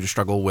continue to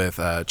struggle with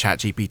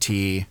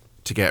ChatGPT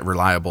to get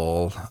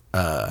reliable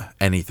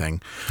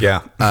anything.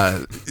 Yeah.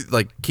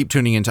 Keep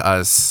tuning into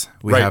us.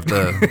 We have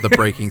the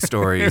breaking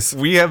stories.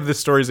 We have the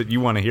stories that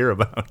you want to hear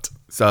about.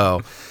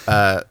 So,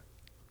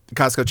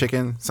 Costco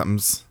chicken,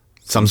 something's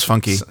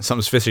funky.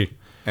 Something's fishy.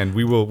 And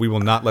we will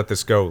not let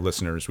this go,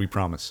 listeners. We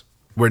promise.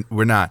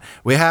 We're not.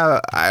 We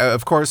have,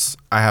 of course,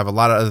 I have a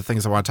lot of other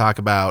things I want to talk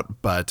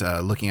about, but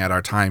looking at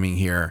our timing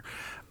here,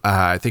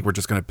 I think we're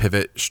just going to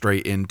pivot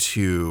straight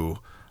into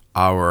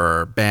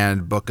our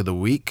band book of the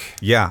week.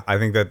 Yeah, I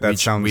think that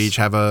sounds... We each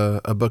have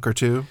a book or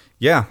two.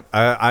 Yeah.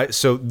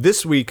 So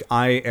this week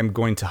I am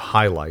going to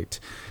highlight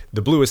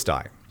The Bluest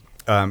Eye,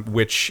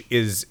 which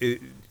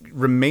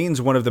remains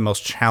one of the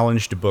most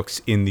challenged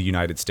books in the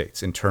United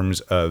States in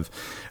terms of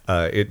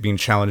it being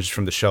challenged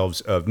from the shelves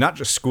of not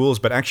just schools,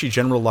 but actually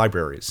general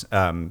libraries.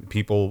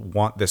 People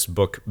want this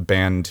book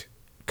banned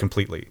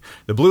completely.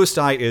 The Bluest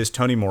Eye is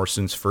Toni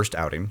Morrison's first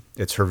outing.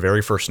 It's her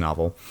very first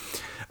novel,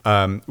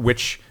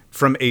 which,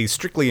 from a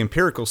strictly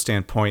empirical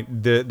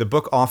standpoint, the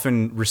book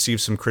often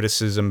receives some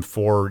criticism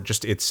for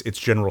just its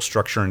general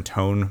structure and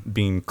tone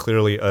being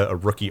clearly a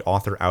rookie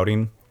author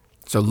outing.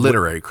 So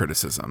literary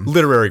criticism.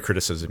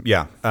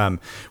 Yeah.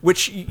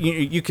 Which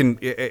you can.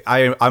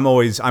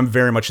 I'm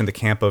very much in the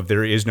camp of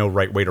there is no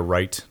right way to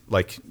write.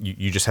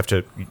 You just have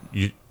to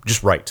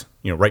just write.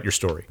 Write your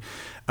story.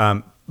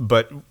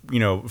 But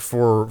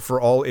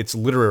for all its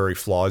literary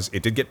flaws,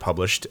 it did get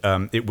published.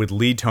 It would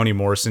lead Toni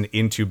Morrison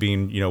into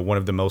being one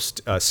of the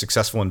most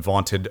successful and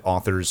vaunted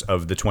authors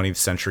of the 20th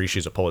century.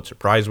 She's a Pulitzer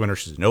Prize winner.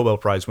 She's a Nobel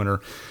Prize winner.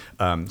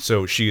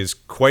 So she is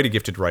quite a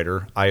gifted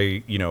writer.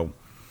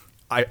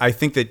 I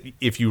think that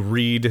if you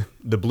read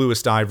The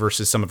Bluest Eye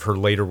versus some of her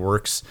later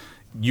works,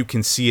 you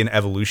can see an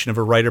evolution of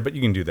a writer, but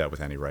you can do that with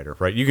any writer,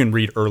 right? You can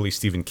read early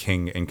Stephen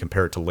King and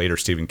compare it to later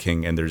Stephen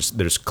King, and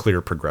there's clear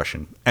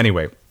progression.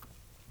 Anyway,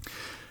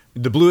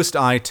 The Bluest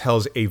Eye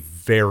tells a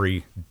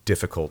very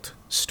difficult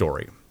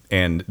story.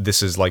 And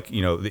this is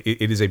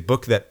it is a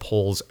book that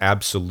pulls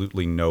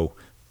absolutely no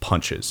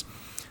punches.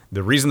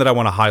 The reason that I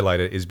want to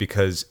highlight it is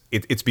because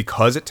it's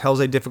because it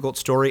tells a difficult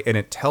story, and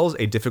it tells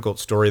a difficult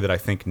story that I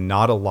think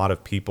not a lot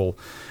of people,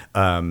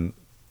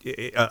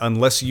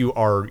 unless you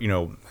are,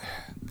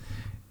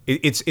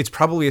 it's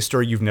probably a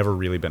story you've never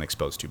really been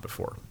exposed to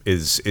before.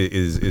 Is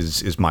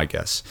my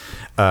guess.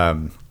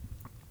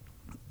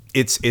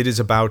 It is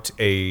about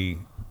a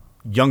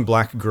young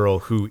black girl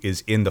who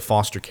is in the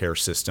foster care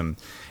system,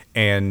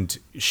 And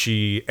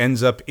she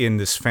ends up in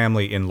this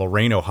family in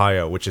Lorain,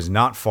 Ohio, which is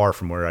not far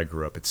from where I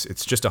grew up.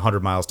 It's just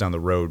 100 miles down the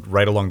road,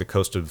 right along the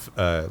coast of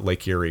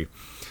Lake Erie.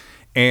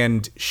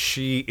 And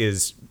she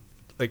is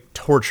like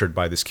tortured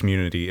by this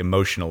community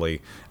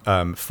emotionally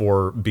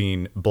for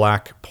being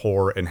black,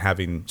 poor, and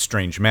having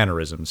strange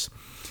mannerisms.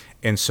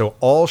 And so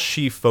all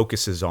she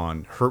focuses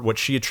on, what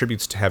she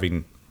attributes to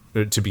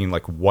being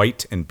like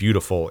white and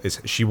beautiful,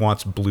 is she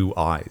wants blue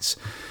eyes.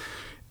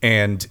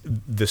 And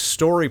the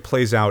story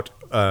plays out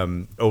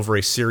over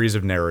a series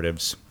of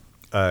narratives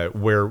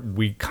where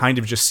we kind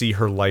of just see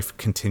her life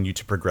continue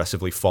to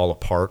progressively fall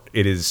apart.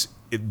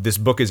 This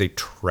book is a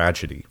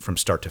tragedy from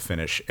start to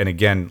finish. And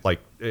again, like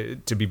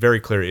to be very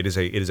clear, it is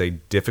a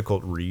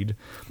difficult read.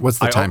 What's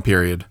the time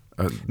period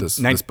this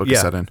book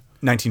is set in?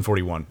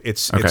 1941.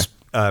 It's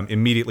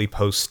immediately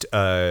post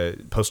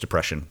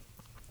Depression.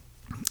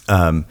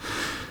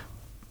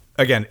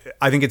 Again,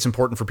 I think it's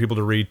important for people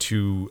to read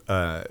to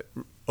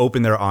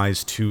open their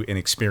eyes to an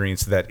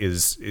experience that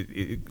is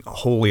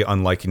wholly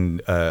unlike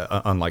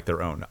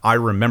their own. I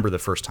remember the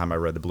first time I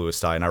read The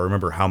Bluest Eye, and I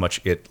remember how much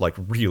it like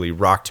really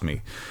rocked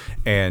me.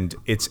 And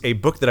it's a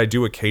book that I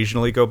do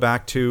occasionally go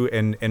back to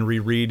and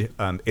reread.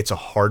 It's a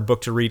hard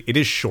book to read. It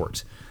is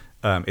short.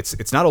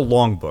 It's not a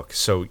long book,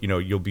 so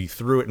you'll be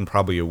through it in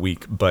probably a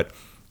week. But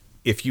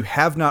if you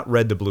have not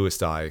read The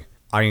Bluest Eye,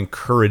 I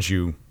encourage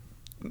you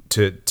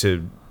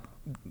to.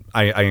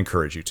 I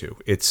encourage you to.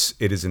 It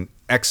is an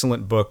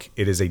excellent book.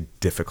 It is a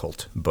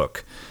difficult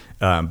book,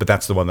 but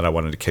that's the one that I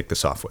wanted to kick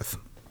this off with.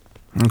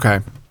 Okay,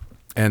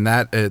 and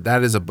that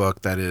is a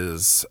book that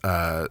is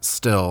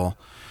still,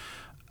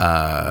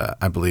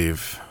 I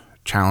believe,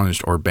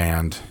 challenged or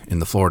banned in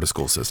the Florida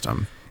school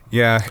system.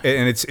 Yeah,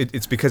 and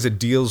it's because it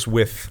deals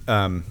with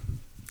race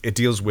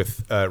and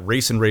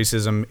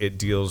racism. It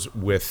deals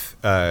with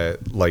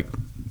like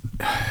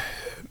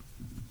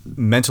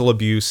mental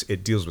abuse.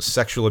 It deals with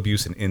sexual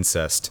abuse and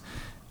incest.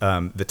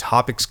 The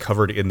topics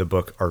covered in the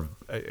book are,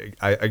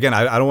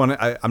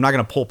 I'm not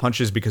going to pull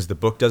punches because the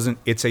book doesn't.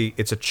 It's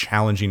a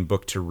challenging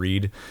book to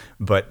read,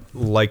 but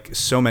like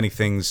so many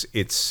things,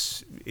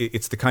 it's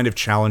the kind of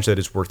challenge that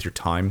is worth your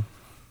time,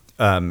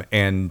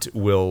 and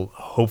will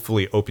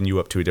hopefully open you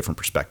up to a different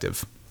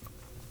perspective.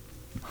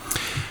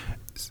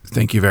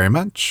 Thank you very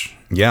much.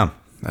 Yeah,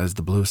 that is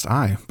The Bluest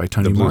Eye by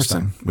Toni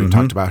Morrison. We've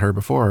talked about her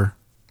before.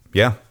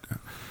 Yeah.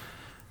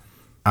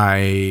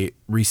 I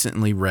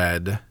recently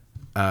read,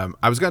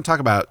 I was going to talk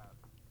about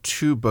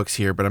 2 books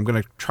here, but I'm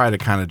going to try to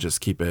kind of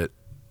just keep it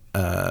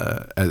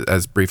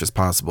as brief as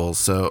possible.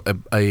 So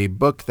a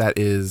book that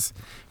is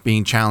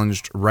being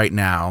challenged right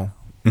now,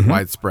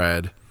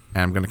 widespread,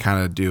 and I'm going to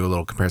kind of do a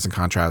little comparison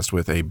contrast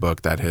with a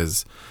book that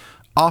has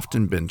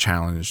often been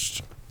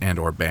challenged and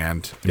or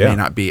banned. It may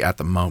not be at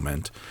the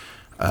moment,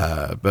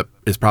 but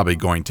is probably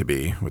going to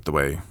be with the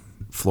way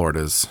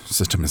Florida's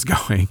system is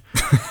going.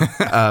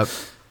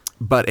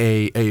 But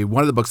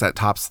one of the books that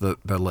tops the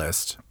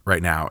list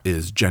right now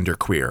is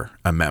Genderqueer,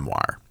 a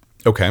memoir.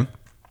 Okay.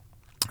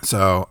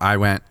 So I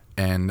went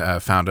and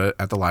found it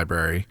at the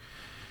library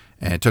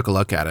and took a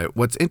look at it.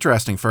 What's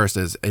interesting first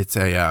is it's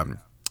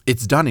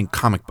done in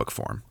comic book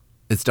form.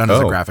 It's done as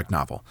a graphic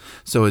novel.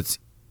 So it's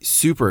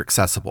super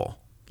accessible.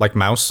 Like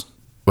Mouse?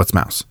 What's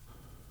Mouse?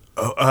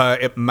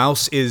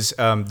 Mouse is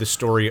the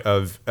story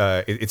of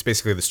it's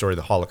basically the story of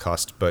the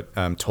Holocaust, but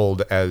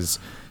told as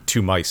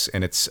 2 mice,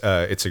 and it's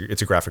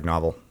a graphic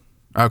novel.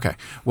 Okay,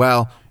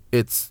 well,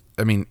 it's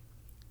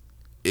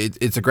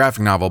a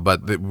graphic novel,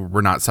 but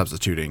we're not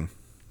substituting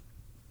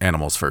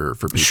animals for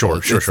people. Sure.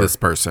 This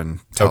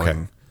person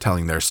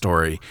telling their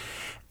story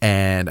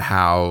and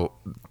how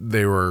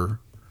they were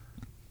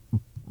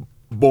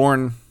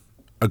born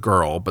a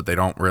girl, but they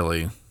don't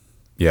really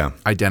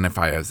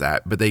identify as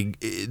that. But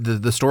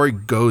the story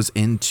goes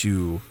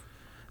into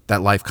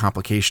that life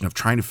complication of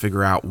trying to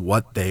figure out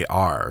what they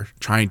are,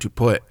 trying to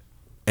put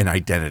an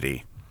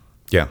identity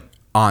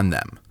on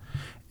them.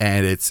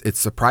 And it's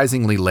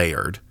surprisingly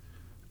layered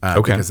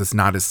because it's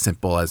not as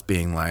simple as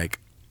being like,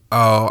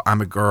 oh,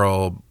 I'm a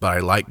girl, but I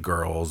like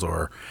girls,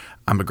 or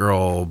I'm a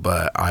girl,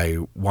 but I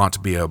want to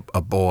be a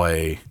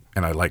boy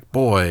and I like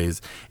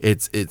boys.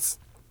 It's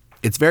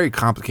very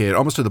complicated,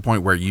 almost to the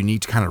point where you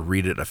need to kind of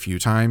read it a few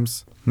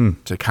times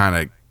to kind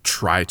of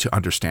try to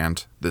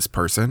understand this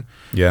person.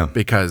 Yeah.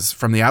 Because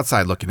from the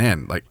outside looking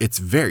in, like, it's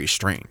very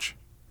strange.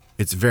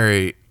 It's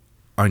very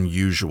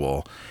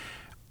unusual,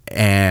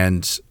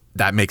 and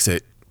that makes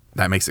it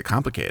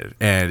complicated.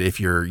 And if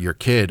your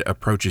kid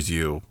approaches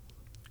you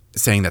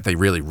saying that they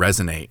really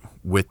resonate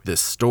with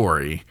this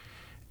story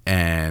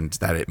and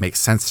that it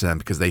makes sense to them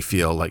because they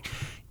feel like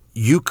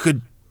you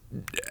could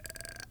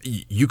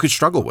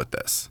struggle with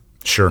this,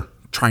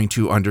 trying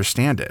to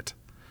understand it.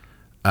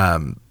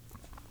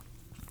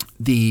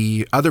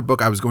 The other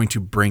book I was going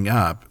to bring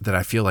up that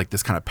I feel like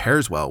this kind of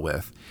pairs well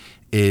with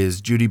is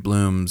Judy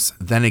Blume's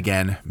Then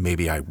Again,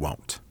 Maybe I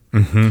Won't,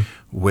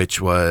 which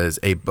was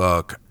a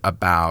book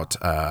about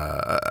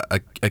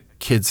a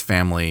kid's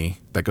family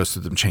that goes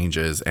through some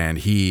changes, and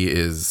he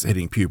is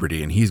hitting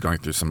puberty and he's going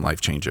through some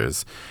life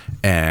changes.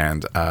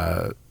 And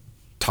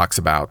talks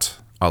about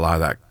a lot of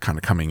that kind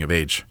of coming of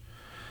age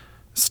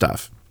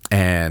stuff.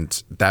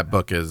 And that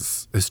book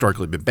has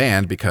historically been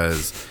banned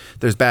because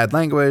there's bad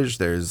language,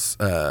 there's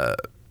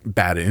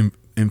bad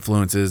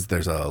influences,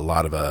 there's a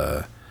lot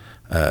of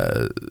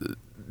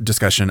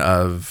discussion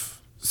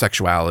of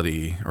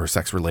sexuality or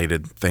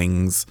sex-related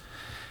things.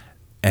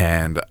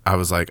 And I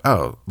was like,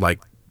 oh,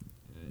 like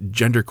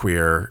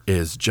genderqueer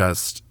is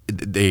just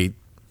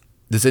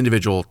this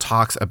individual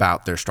talks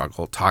about their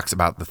struggle, talks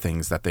about the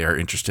things that they are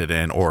interested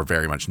in or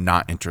very much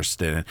not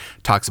interested in,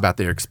 talks about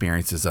their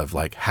experiences of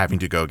like having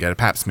to go get a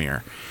pap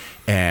smear.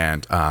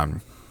 And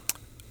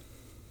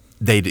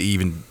they'd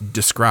even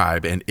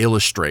describe and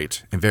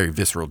illustrate in very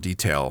visceral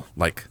detail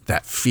like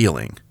that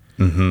feeling.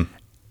 Mm-hmm.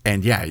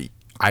 And yeah,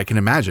 I can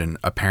imagine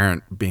a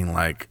parent being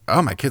like,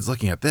 oh, my kid's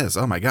looking at this.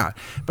 Oh, my God.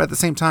 But at the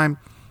same time,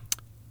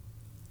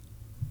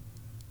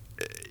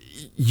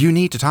 you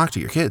need to talk to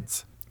your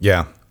kids.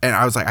 Yeah. And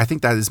I was like, I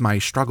think that is my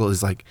struggle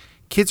is like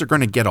kids are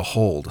going to get a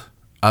hold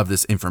of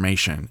this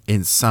information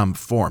in some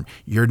form.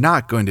 You're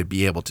not going to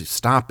be able to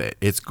stop it.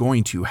 It's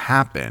going to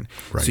happen.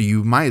 Right. So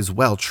you might as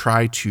well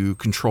try to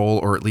control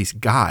or at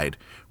least guide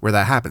where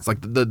that happens.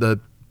 Like the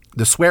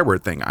swear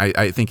word thing,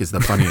 I think is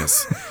the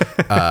funniest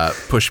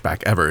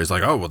pushback ever is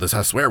like, oh, well, this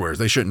has swear words.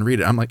 They shouldn't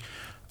read it. I'm like,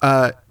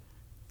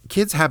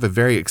 kids have a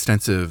very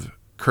extensive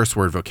curse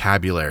word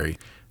vocabulary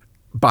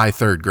by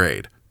third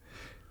grade.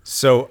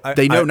 So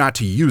they know not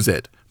to use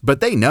it,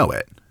 but they know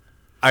it.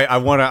 I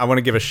want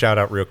to give a shout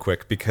out real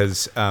quick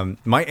because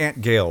my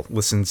Aunt Gail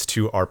listens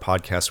to our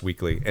podcast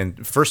weekly.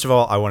 And first of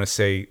all, I want to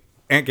say,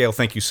 Aunt Gail,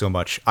 thank you so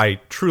much. I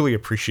truly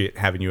appreciate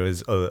having you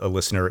as a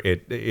listener.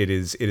 It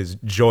is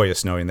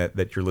joyous knowing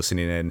that you're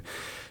listening in.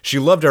 She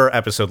loved our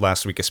episode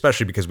last week,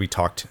 especially because we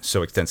talked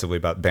so extensively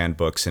about banned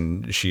books,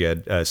 and she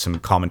had some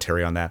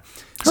commentary on that.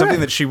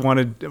 Something that she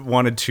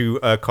wanted to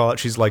call out.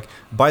 She's like,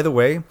 by the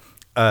way,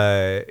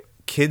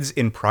 kids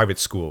in private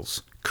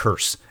schools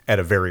curse at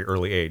a very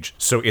early age.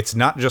 So it's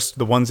not just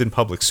the ones in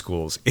public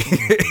schools.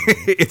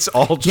 It's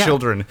all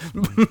children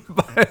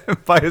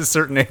by a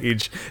certain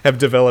age have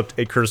developed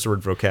a curse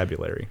word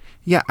vocabulary.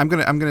 Yeah, I'm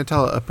gonna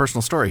tell a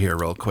personal story here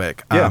real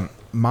quick. Yeah.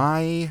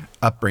 My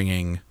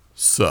upbringing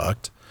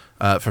sucked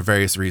for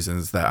various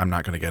reasons that I'm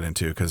not going to get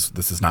into because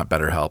this is not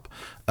BetterHelp.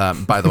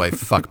 By the way,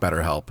 fuck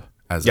BetterHelp.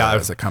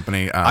 As a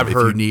company,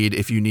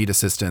 if you need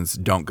assistance,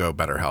 don't go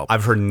BetterHelp.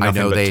 I've heard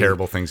nothing but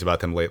terrible things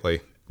about them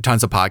lately.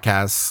 Tons of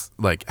podcasts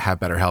like have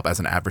BetterHelp as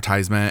an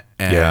advertisement,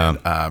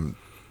 and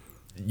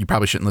you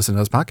probably shouldn't listen to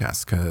those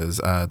podcasts because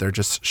they're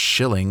just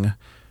shilling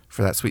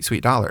for that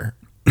sweet dollar.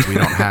 We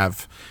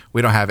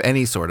don't have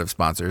any sort of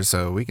sponsors,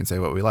 so we can say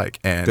what we like.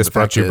 And this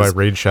brought to you by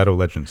Raid Shadow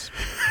Legends.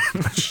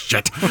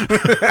 Shit.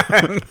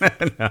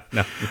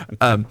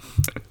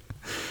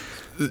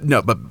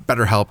 No, but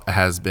BetterHelp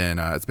has been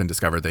it's been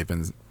discovered they've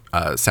been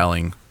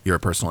selling your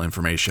personal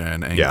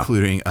information,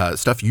 including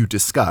stuff you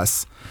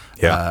discuss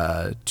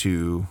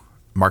to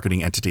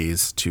marketing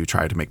entities to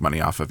try to make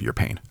money off of your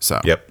pain. So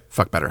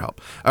fuck BetterHelp.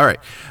 All right.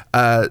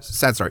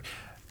 Sad story.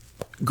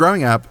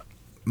 Growing up,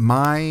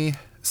 my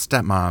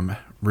stepmom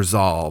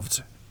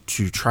resolved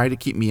to try to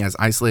keep me as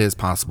isolated as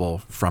possible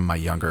from my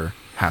younger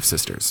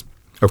half-sisters.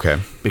 Okay.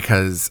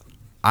 Because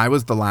I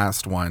was the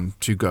last one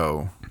to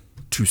go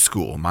to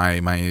school.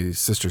 My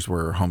sisters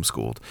were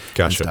homeschooled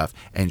and stuff,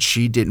 and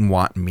she didn't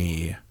want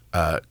me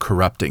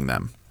corrupting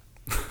them.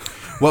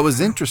 What was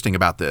interesting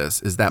about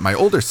this is that my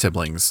older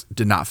siblings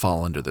did not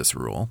fall under this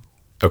rule.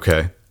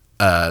 Okay.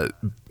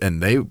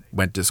 And they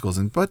went to schools,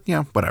 but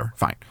whatever,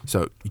 fine.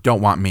 So you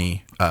don't want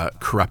me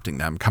corrupting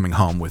them, coming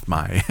home with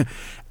my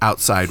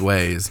outside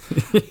ways.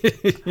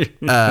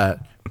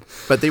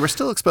 But they were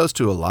still exposed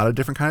to a lot of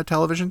different kind of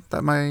television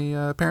that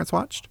my parents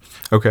watched.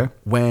 Okay.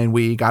 When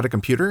we got a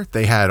computer,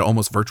 they had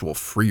almost virtual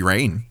free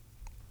reign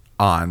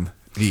on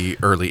the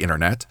early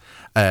internet.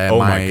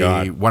 My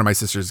God. One of my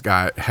sisters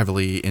got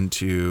heavily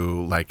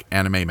into like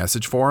anime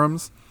message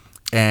forums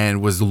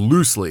and was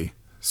loosely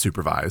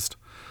supervised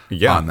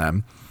on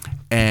them.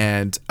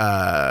 And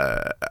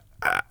I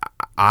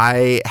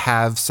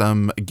have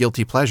some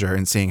guilty pleasure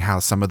in seeing how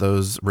some of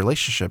those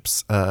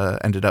relationships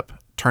ended up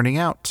turning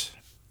out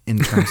in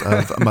terms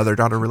of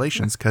mother-daughter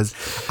relations, because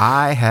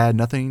I had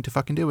nothing to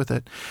fucking do with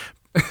it.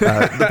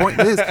 The point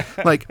is,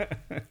 like,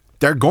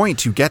 they're going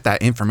to get that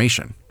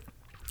information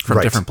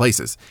from different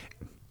places.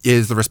 It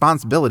is the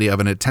responsibility of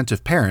an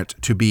attentive parent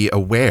to be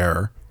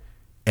aware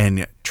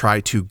and try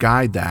to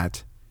guide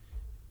that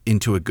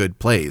into a good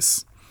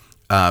place.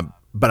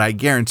 But I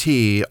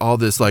guarantee all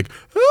this like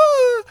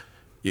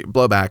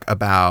blowback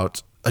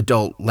about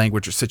adult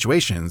language or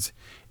situations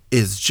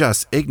is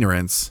just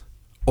ignorance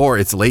or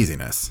it's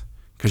laziness.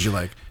 Because you're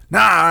like,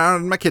 nah,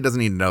 my kid doesn't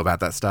need to know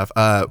about that stuff.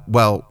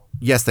 Well,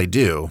 yes, they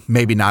do.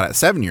 Maybe not at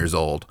 7 years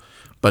old,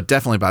 but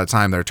definitely by the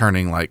time they're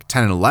turning like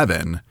 10 and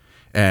 11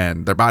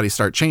 and their bodies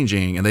start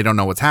changing and they don't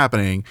know what's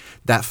happening,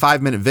 that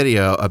 5-minute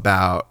video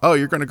about, oh,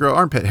 you're going to grow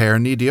armpit hair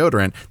and need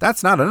deodorant,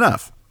 that's not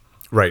enough.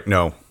 Right.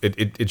 No,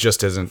 it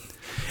just isn't.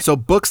 So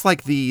books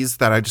like these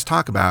that I just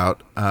talk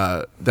about,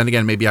 then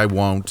again, maybe I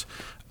won't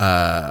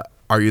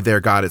Are You There,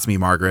 God? It's Me,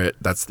 Margaret.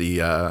 That's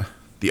the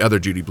other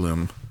Judy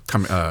Blume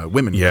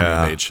women coming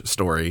of age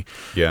story.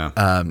 Yeah.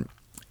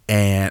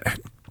 And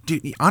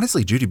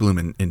honestly, Judy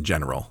Blume in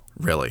general,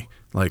 really.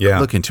 Like,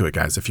 look into it,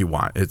 guys, if you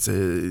want. It's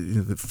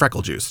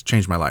Freckle Juice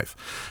changed my life.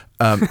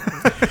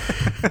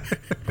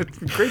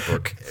 Great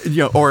book.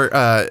 Or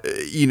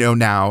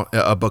now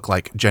a book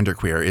like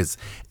Genderqueer is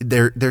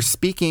they're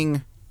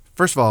speaking.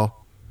 First of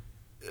all,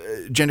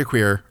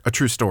 Genderqueer, a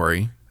true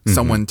story,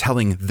 someone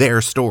telling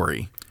their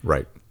story.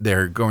 Right.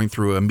 They're going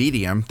through a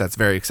medium that's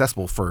very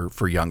accessible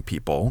for young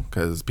people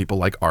because people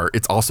like art.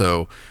 It's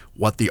also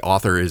what the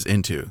author is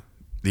into.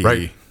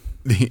 The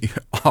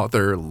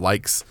author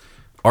likes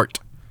art.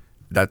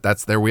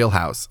 That's their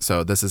wheelhouse.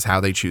 So this is how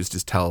they choose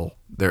to tell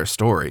their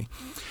story.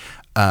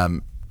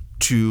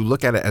 To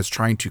look at it as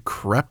trying to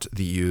corrupt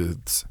the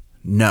youths,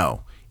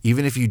 no.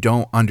 Even if you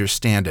don't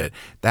understand it,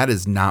 that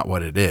is not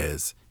what it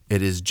is.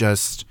 It is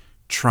just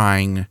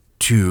trying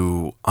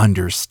to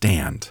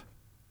understand.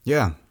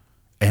 Yeah.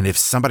 And if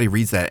somebody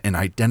reads that and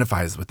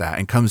identifies with that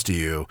and comes to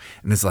you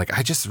and is like,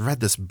 I just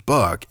read this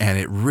book and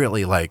it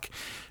really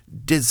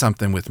did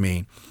something with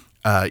me,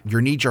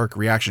 your knee-jerk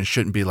reaction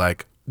shouldn't be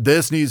like,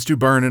 this needs to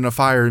burn in a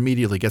fire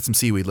immediately. Get some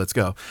seaweed. Let's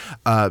go.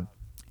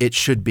 It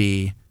should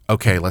be,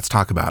 okay, let's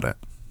talk about it.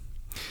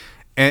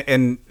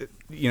 And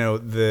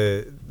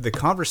the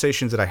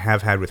conversations that I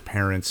have had with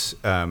parents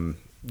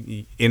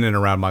in and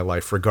around my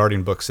life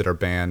regarding books that are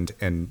banned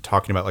and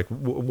talking about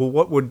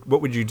what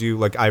would you do?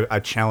 Like I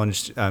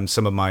challenged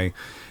some of my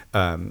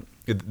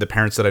the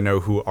parents that I know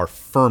who are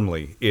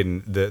firmly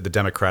in the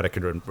Democratic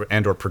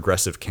and or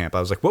progressive camp. I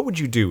was like, what would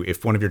you do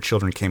if one of your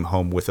children came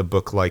home with a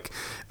book like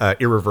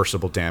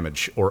Irreversible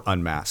Damage or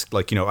Unmasked?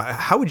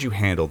 How would you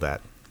handle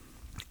that?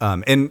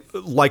 And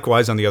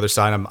likewise, on the other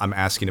side, I'm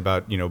asking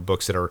about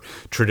books that are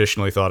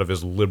traditionally thought of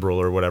as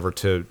liberal or whatever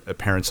to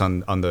parents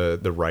on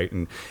the right,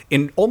 and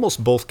in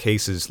almost both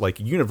cases,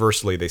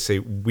 universally, they say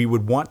we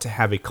would want to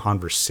have a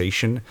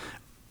conversation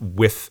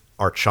with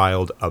our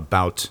child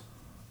about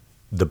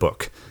the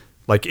book.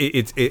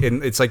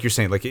 It's like you're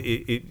saying,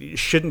 it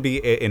shouldn't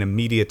be an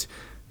immediate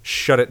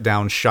shut it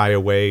down, shy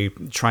away,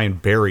 try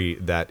and bury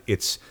that.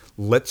 It's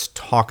let's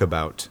talk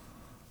about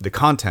the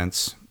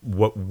contents,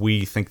 what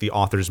we think the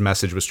author's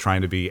message was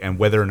trying to be, and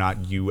whether or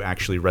not you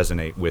actually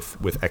resonate with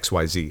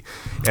XYZ.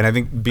 And I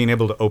think being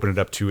able to open it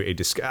up to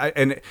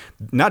and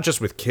not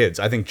just with kids,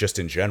 I think just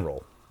in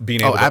general.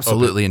 Being able to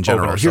absolutely in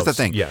general. Here's the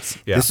thing. Yes.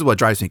 Yeah. This is what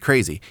drives me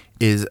crazy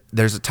is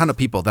there's a ton of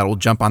people that will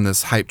jump on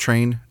this hype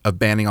train of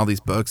banning all these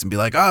books and be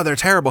like, oh, they're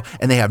terrible.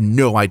 And they have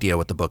no idea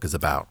what the book is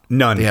about.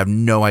 None. They have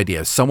no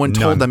idea. Someone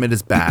told them it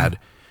is bad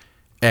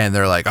and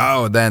they're like,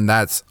 oh, then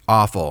that's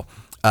awful.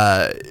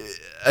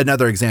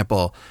 Another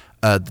example,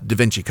 the Da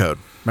Vinci Code.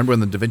 Remember when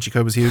the Da Vinci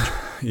Code was huge?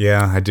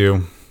 Yeah, I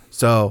do.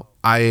 So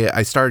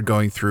I started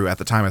going through, at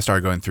the time I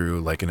started going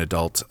through an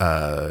adult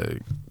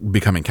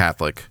becoming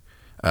Catholic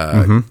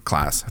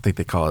class. I think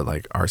they call it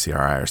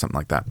RCRI or something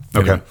like that.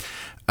 Okay.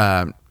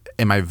 Anyway,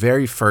 in my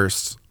very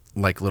first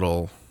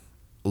little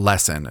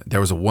lesson,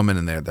 there was a woman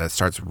in there that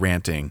starts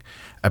ranting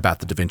about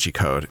the Da Vinci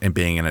Code and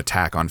being an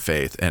attack on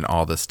faith and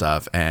all this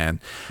stuff.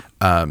 And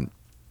I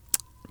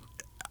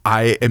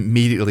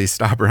immediately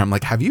stop her. I'm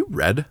like, have you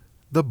read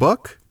the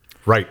book?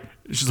 Right.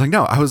 She's like,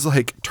 no. I was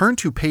like, turn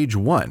to page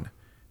 1,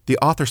 the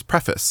author's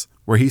preface,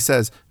 where he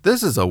says,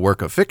 this is a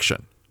work of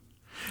fiction.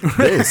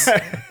 This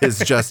is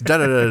just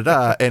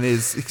da-da-da-da-da, and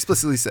is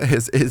explicitly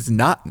says is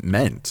not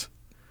meant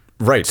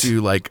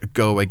to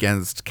go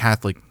against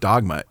Catholic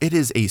dogma. It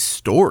is a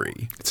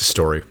story. It's a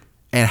story.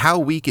 And how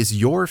weak is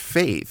your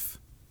faith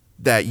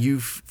that you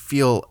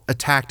feel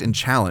attacked and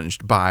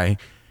challenged by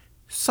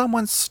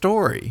someone's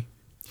story?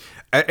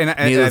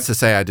 Needless to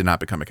say, I did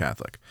not become a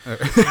Catholic.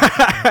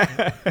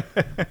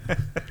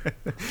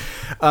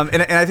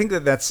 And I think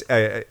that's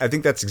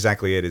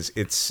exactly it.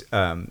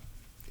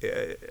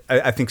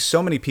 I think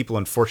so many people,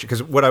 unfortunately,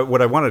 because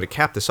what I wanted to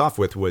cap this off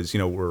with was,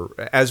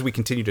 as we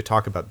continue to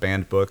talk about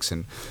banned books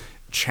and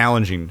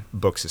challenging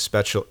books,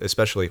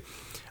 especially,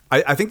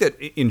 I think that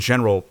in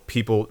general,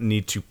 people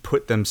need to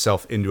put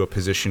themselves into a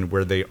position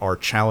where they are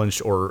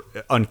challenged or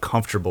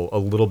uncomfortable a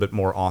little bit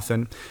more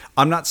often.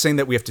 I'm not saying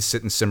that we have to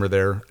sit and simmer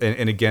there.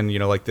 And again,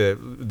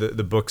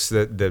 the books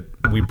that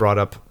we brought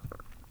up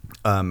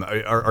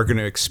are going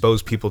to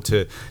expose people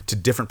to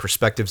different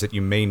perspectives that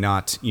you may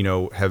not,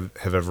 have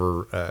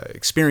ever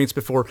experienced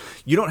before.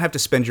 You don't have to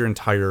spend your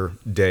entire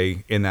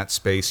day in that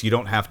space. You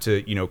don't have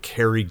to,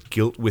 carry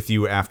guilt with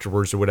you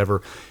afterwards or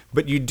whatever.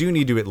 But you do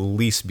need to at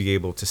least be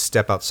able to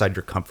step outside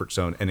your comfort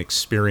zone and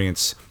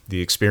experience the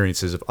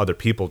experiences of other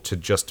people to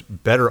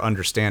just better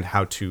understand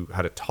how to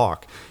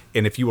talk.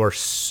 And if you are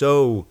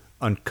so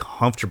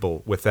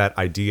uncomfortable with that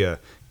idea,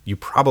 you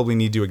probably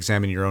need to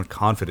examine your own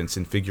confidence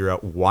and figure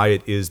out why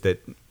it is that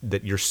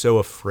you're so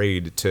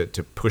afraid to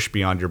push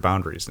beyond your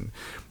boundaries. And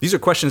these are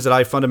questions that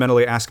I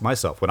fundamentally ask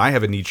myself when I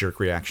have a knee-jerk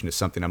reaction to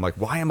something. I'm like,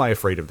 why am I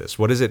afraid of this?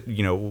 What is it?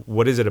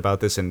 What is it about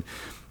this? And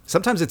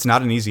sometimes it's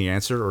not an easy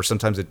answer, or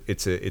sometimes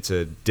it's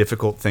a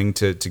difficult thing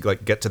to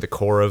like get to the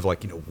core of,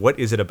 like, what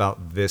is it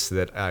about this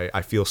that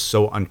I feel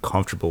so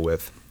uncomfortable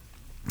with?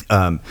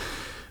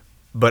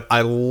 But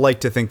I like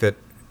to think that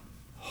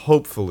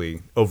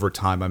hopefully over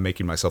time I'm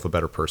making myself a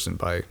better person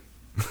by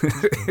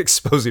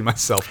exposing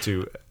myself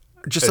to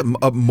just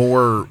a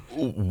more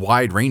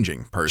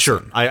wide-ranging person.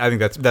 Sure, I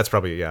think that's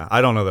probably, yeah.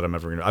 I don't know that I'm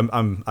ever gonna.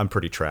 I'm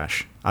pretty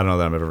trash. I don't know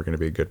that I'm ever gonna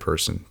be a good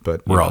person.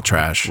 But we're all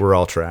trash. We're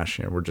all trash.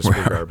 Yeah, we're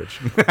garbage.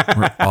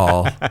 We're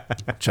all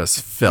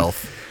just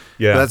filth.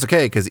 Yeah, but that's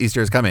okay because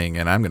Easter is coming,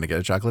 and I'm gonna get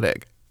a chocolate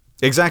egg.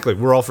 Exactly.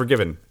 We're all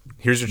forgiven.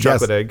 Here's your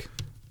chocolate egg.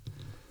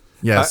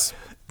 Yes.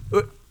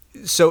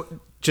 So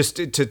just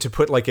to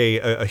put like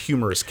a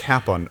humorous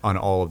cap on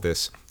all of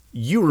this,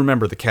 you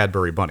remember the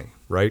Cadbury bunny,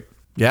 right?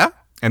 Yeah.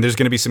 And there's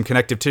going to be some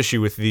connective tissue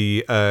with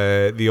the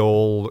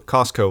old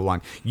Costco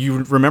line.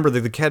 You remember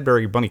that the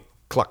Cadbury bunny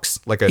clucks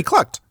like he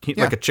clucked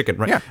like a chicken,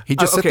 right? Yeah, he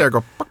just sit there and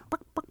go.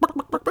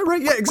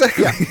 Right? Yeah,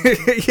 exactly.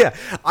 Yeah.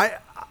 Yeah.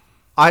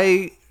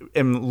 I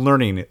am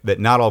learning that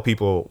not all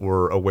people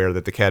were aware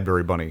that the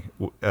Cadbury bunny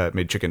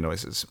made chicken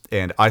noises,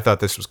 and I thought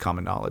this was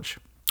common knowledge.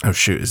 Oh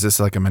shoot! Is this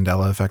like a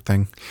Mandela effect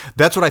thing?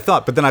 That's what I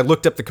thought, but then I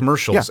looked up the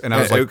commercials, and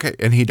I was like, okay,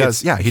 and he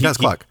does. Yeah, he does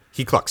cluck.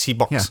 He clucks. He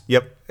barks. Yeah.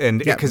 Yep. And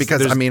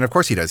because I mean, of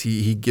course he does.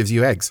 He gives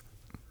you eggs.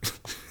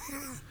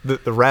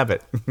 The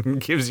rabbit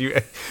gives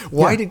you.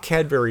 Why did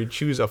Cadbury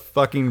choose a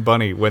fucking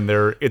bunny when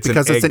it's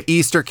because an egg? It's an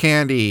Easter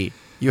candy.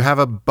 You have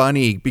a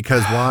bunny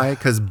because why?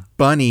 Because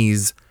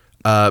bunnies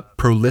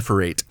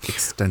proliferate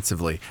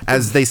extensively,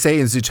 as they say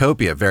in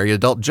Zootopia. Very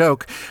adult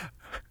joke.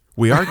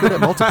 We are good at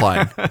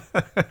multiplying.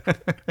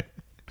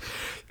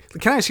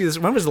 Can I ask you this?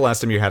 When was the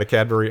last time you had a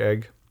Cadbury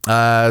egg?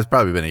 It's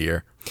probably been a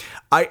year.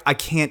 I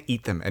can't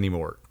eat them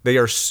anymore. They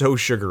are so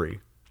sugary.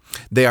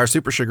 They are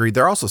super sugary.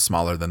 They're also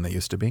smaller than they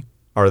used to be.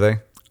 Are they?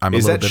 I'm a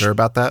little bitter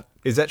about that.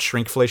 Is that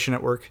shrinkflation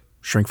at work?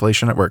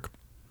 Shrinkflation at work.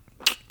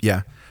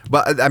 Yeah.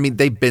 But I mean,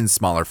 they've been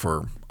smaller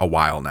for a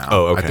while now.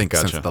 Oh, okay. I think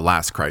Gotcha. since the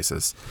last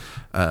crisis,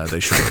 they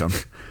shrunk them.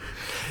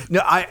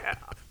 No, I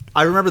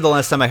remember the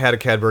last time I had a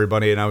Cadbury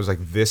bunny, and I was like,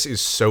 this is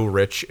so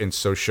rich and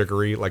so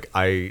sugary. Like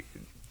I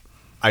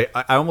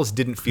almost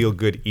didn't feel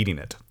good eating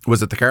it.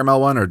 Was it the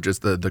caramel one or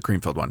just the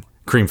cream-filled one?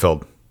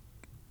 Cream-filled.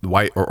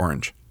 White or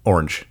orange?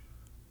 Orange.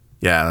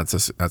 Yeah, that's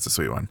a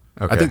sweet one.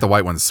 Okay. I think the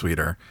white one's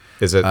sweeter.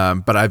 Is it?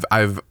 But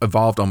I've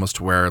evolved almost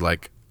to where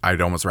like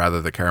I'd almost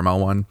rather the caramel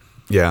one.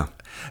 Yeah.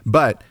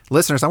 But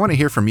listeners, I want to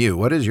hear from you.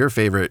 What is your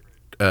favorite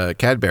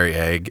Cadbury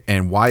egg,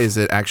 and why is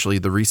it actually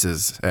the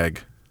Reese's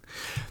egg?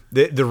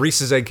 The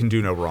Reese's egg can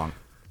do no wrong.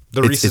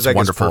 The Reese's egg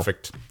wonderful. Is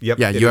perfect. Yep.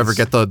 Yeah. You ever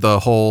get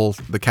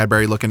the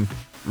Cadbury looking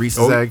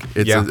Reese's egg?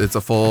 It's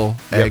a full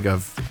egg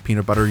of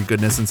peanut buttery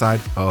goodness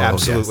inside. Oh,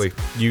 absolutely.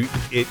 Yes.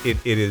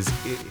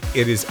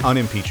 It is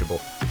unimpeachable.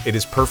 It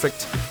is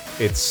perfect.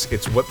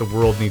 It's what the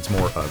world needs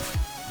more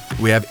of.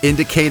 We have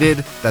indicated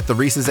that the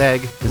Reese's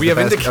egg is the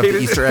best of the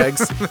Easter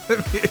eggs.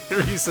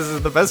 Reese's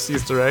is the best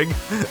Easter egg.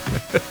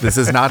 This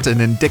is not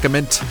an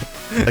indictment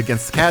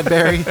against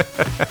Cadbury.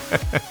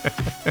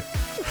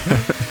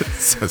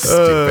 So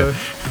stupid.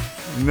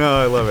 No,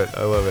 I love it.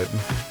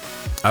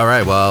 All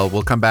right, well,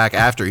 we'll come back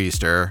after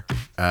Easter.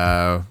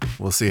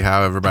 We'll see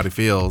how everybody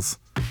feels.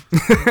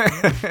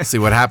 See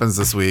what happens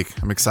this week.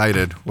 I'm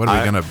excited. What are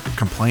we going to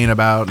complain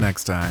about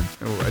next time?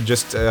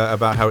 Just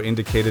about how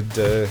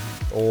indicated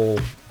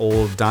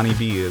old Donnie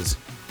B is.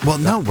 Well,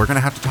 no, we're going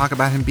to have to talk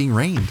about him being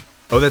rained.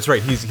 Oh, that's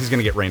right. He's going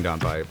to get rained on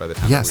by the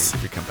time yes.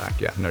 we come back.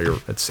 Yeah, no,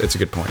 it's a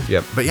good point.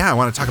 Yep. But yeah, I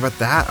want to talk about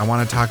that. I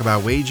want to talk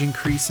about wage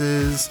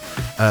increases,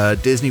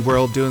 Disney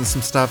World doing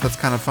some stuff that's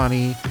kind of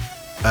funny,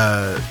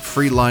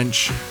 free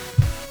lunch.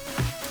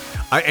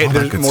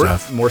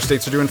 There's more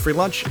states are doing free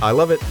lunch. I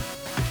love it.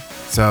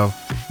 So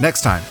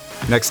next time.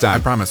 I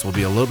promise we'll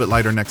be a little bit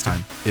lighter next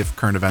time if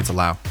current events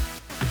allow.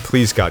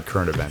 Please, God,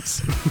 current events.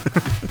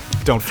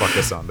 Don't fuck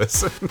us on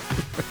this.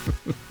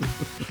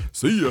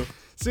 See ya.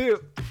 See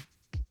you.